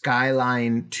happening?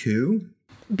 Skyline 2?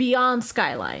 Beyond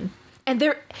Skyline. And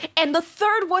the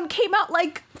third one came out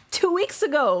like 2 weeks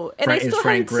ago. And I still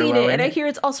haven't seen it. And I hear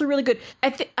it's also really good.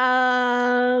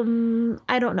 I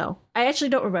don't know. I actually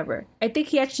don't remember. I think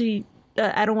he actually...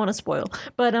 I don't want to spoil,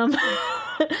 but in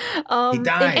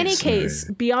any case,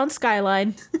 Beyond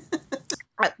Skyline,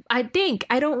 I think,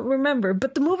 I don't remember,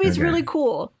 but the movie's really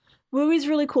cool.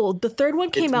 The third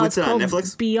one came out. It's called on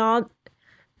Netflix? Beyond.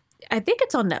 I think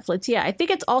it's on Netflix. Yeah, I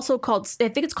think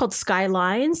it's called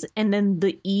Skylines, and then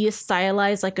the E is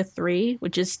stylized like a 3,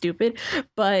 which is stupid.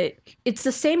 But it's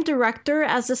the same director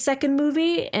as the second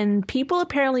movie, and people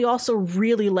apparently also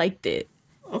really liked it.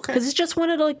 Okay. Because it's just one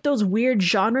of those weird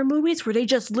genre movies where they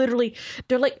just literally,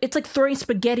 it's like throwing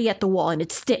spaghetti at the wall and it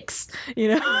sticks, you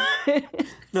know?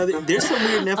 No, there's some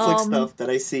weird Netflix stuff that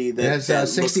I see that has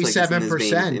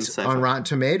 67% on Rotten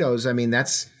Tomatoes. I mean,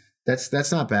 that's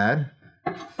not bad.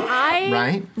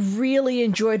 I really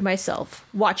enjoyed myself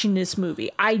watching this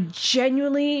movie. I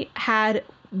genuinely had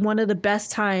one of the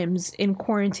best times in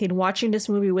quarantine watching this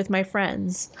movie with my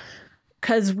friends,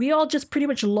 because we all just pretty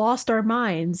much lost our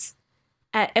minds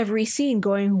at every scene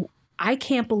going, I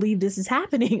can't believe this is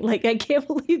happening. Like, I can't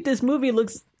believe this movie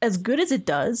looks as good as it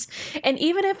does. And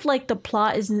even if like the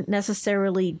plot isn't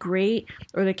necessarily great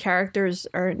or the characters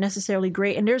aren't necessarily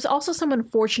great, and there's also some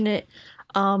unfortunate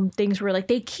things where like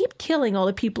they keep killing all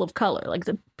the people of color. Like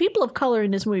the people of color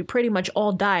in this movie pretty much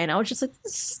all die. And I was just like,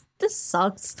 this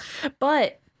sucks.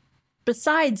 But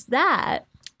besides that,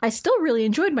 I still really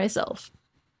enjoyed myself.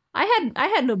 I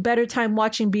had no better time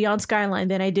watching Beyond Skyline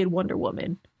than I did Wonder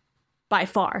Woman, by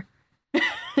far.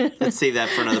 Let's save that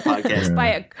for another podcast.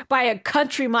 By a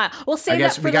country mile. We'll save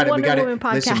that for the Wonder Woman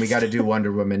podcast. Listen, we got to do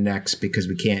Wonder Woman next because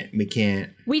we can't.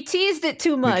 We teased it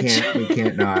too much. We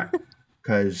can't not.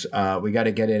 Because we got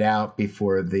to get it out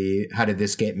before the How Did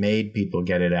This Get Made people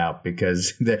get it out,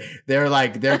 because they're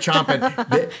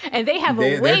chomping. And they have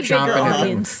a way bigger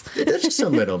audience. Just a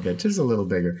little bit, just a little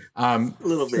bigger. A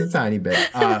tiny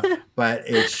bit. But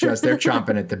it's just, they're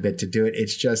chomping at the bit to do it.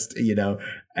 It's just,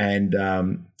 and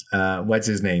what's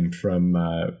his name from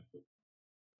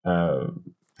How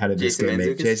Did This Get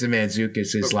Made? Jason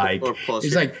Mantzoukas is like,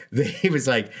 he was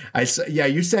like,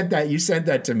 you sent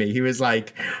that to me. He was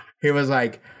like,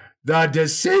 the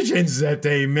decisions that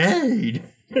they made.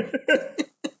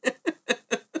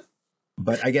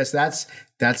 But I guess that's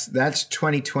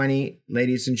 2020,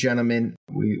 ladies and gentlemen.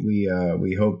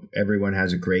 We hope everyone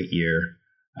has a great year.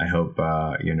 I hope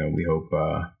we hope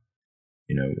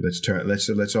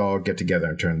let's all get together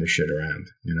and turn this shit around.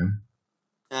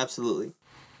 Absolutely.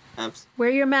 Wear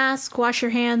your mask, wash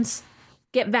your hands,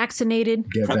 get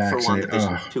vaccinated. Get Prep vaccinated. for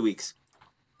WandaVision, 2 weeks.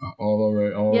 All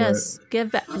right. Yes,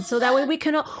 so that way we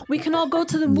can all go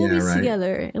to the movies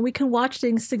together, and we can watch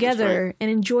things together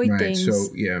and enjoy things. So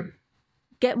yeah,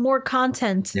 get more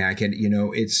content. Yeah, I can.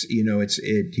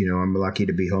 I'm lucky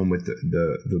to be home with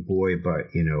the boy,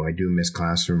 but I do miss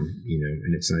classroom.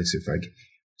 And it's nice if I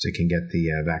can get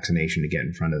the vaccination to get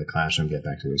in front of the classroom, get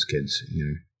back to those kids.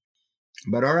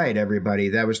 But all right, everybody,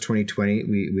 that was 2020.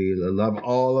 We love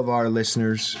all of our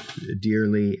listeners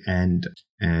dearly, and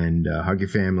hug your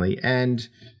family, and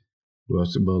we'll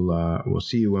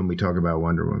see you when we talk about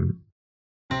Wonder Woman.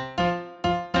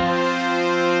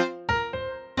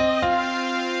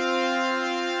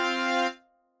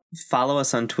 Follow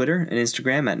us on Twitter and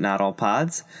Instagram at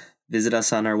NotAllPods. Visit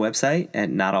us on our website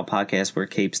at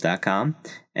notallpodcastwearcapes.com,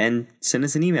 and send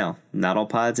us an email,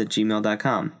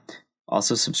 notallpods@gmail.com.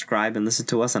 Also subscribe and listen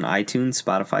to us on iTunes,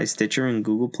 Spotify, Stitcher, and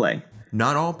Google Play.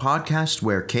 Not All Podcasts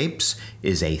Wear Capes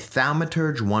is a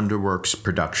Thaumaturge Wonderworks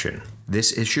production.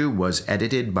 This issue was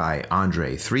edited by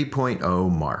Andre 3.0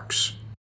 Marks.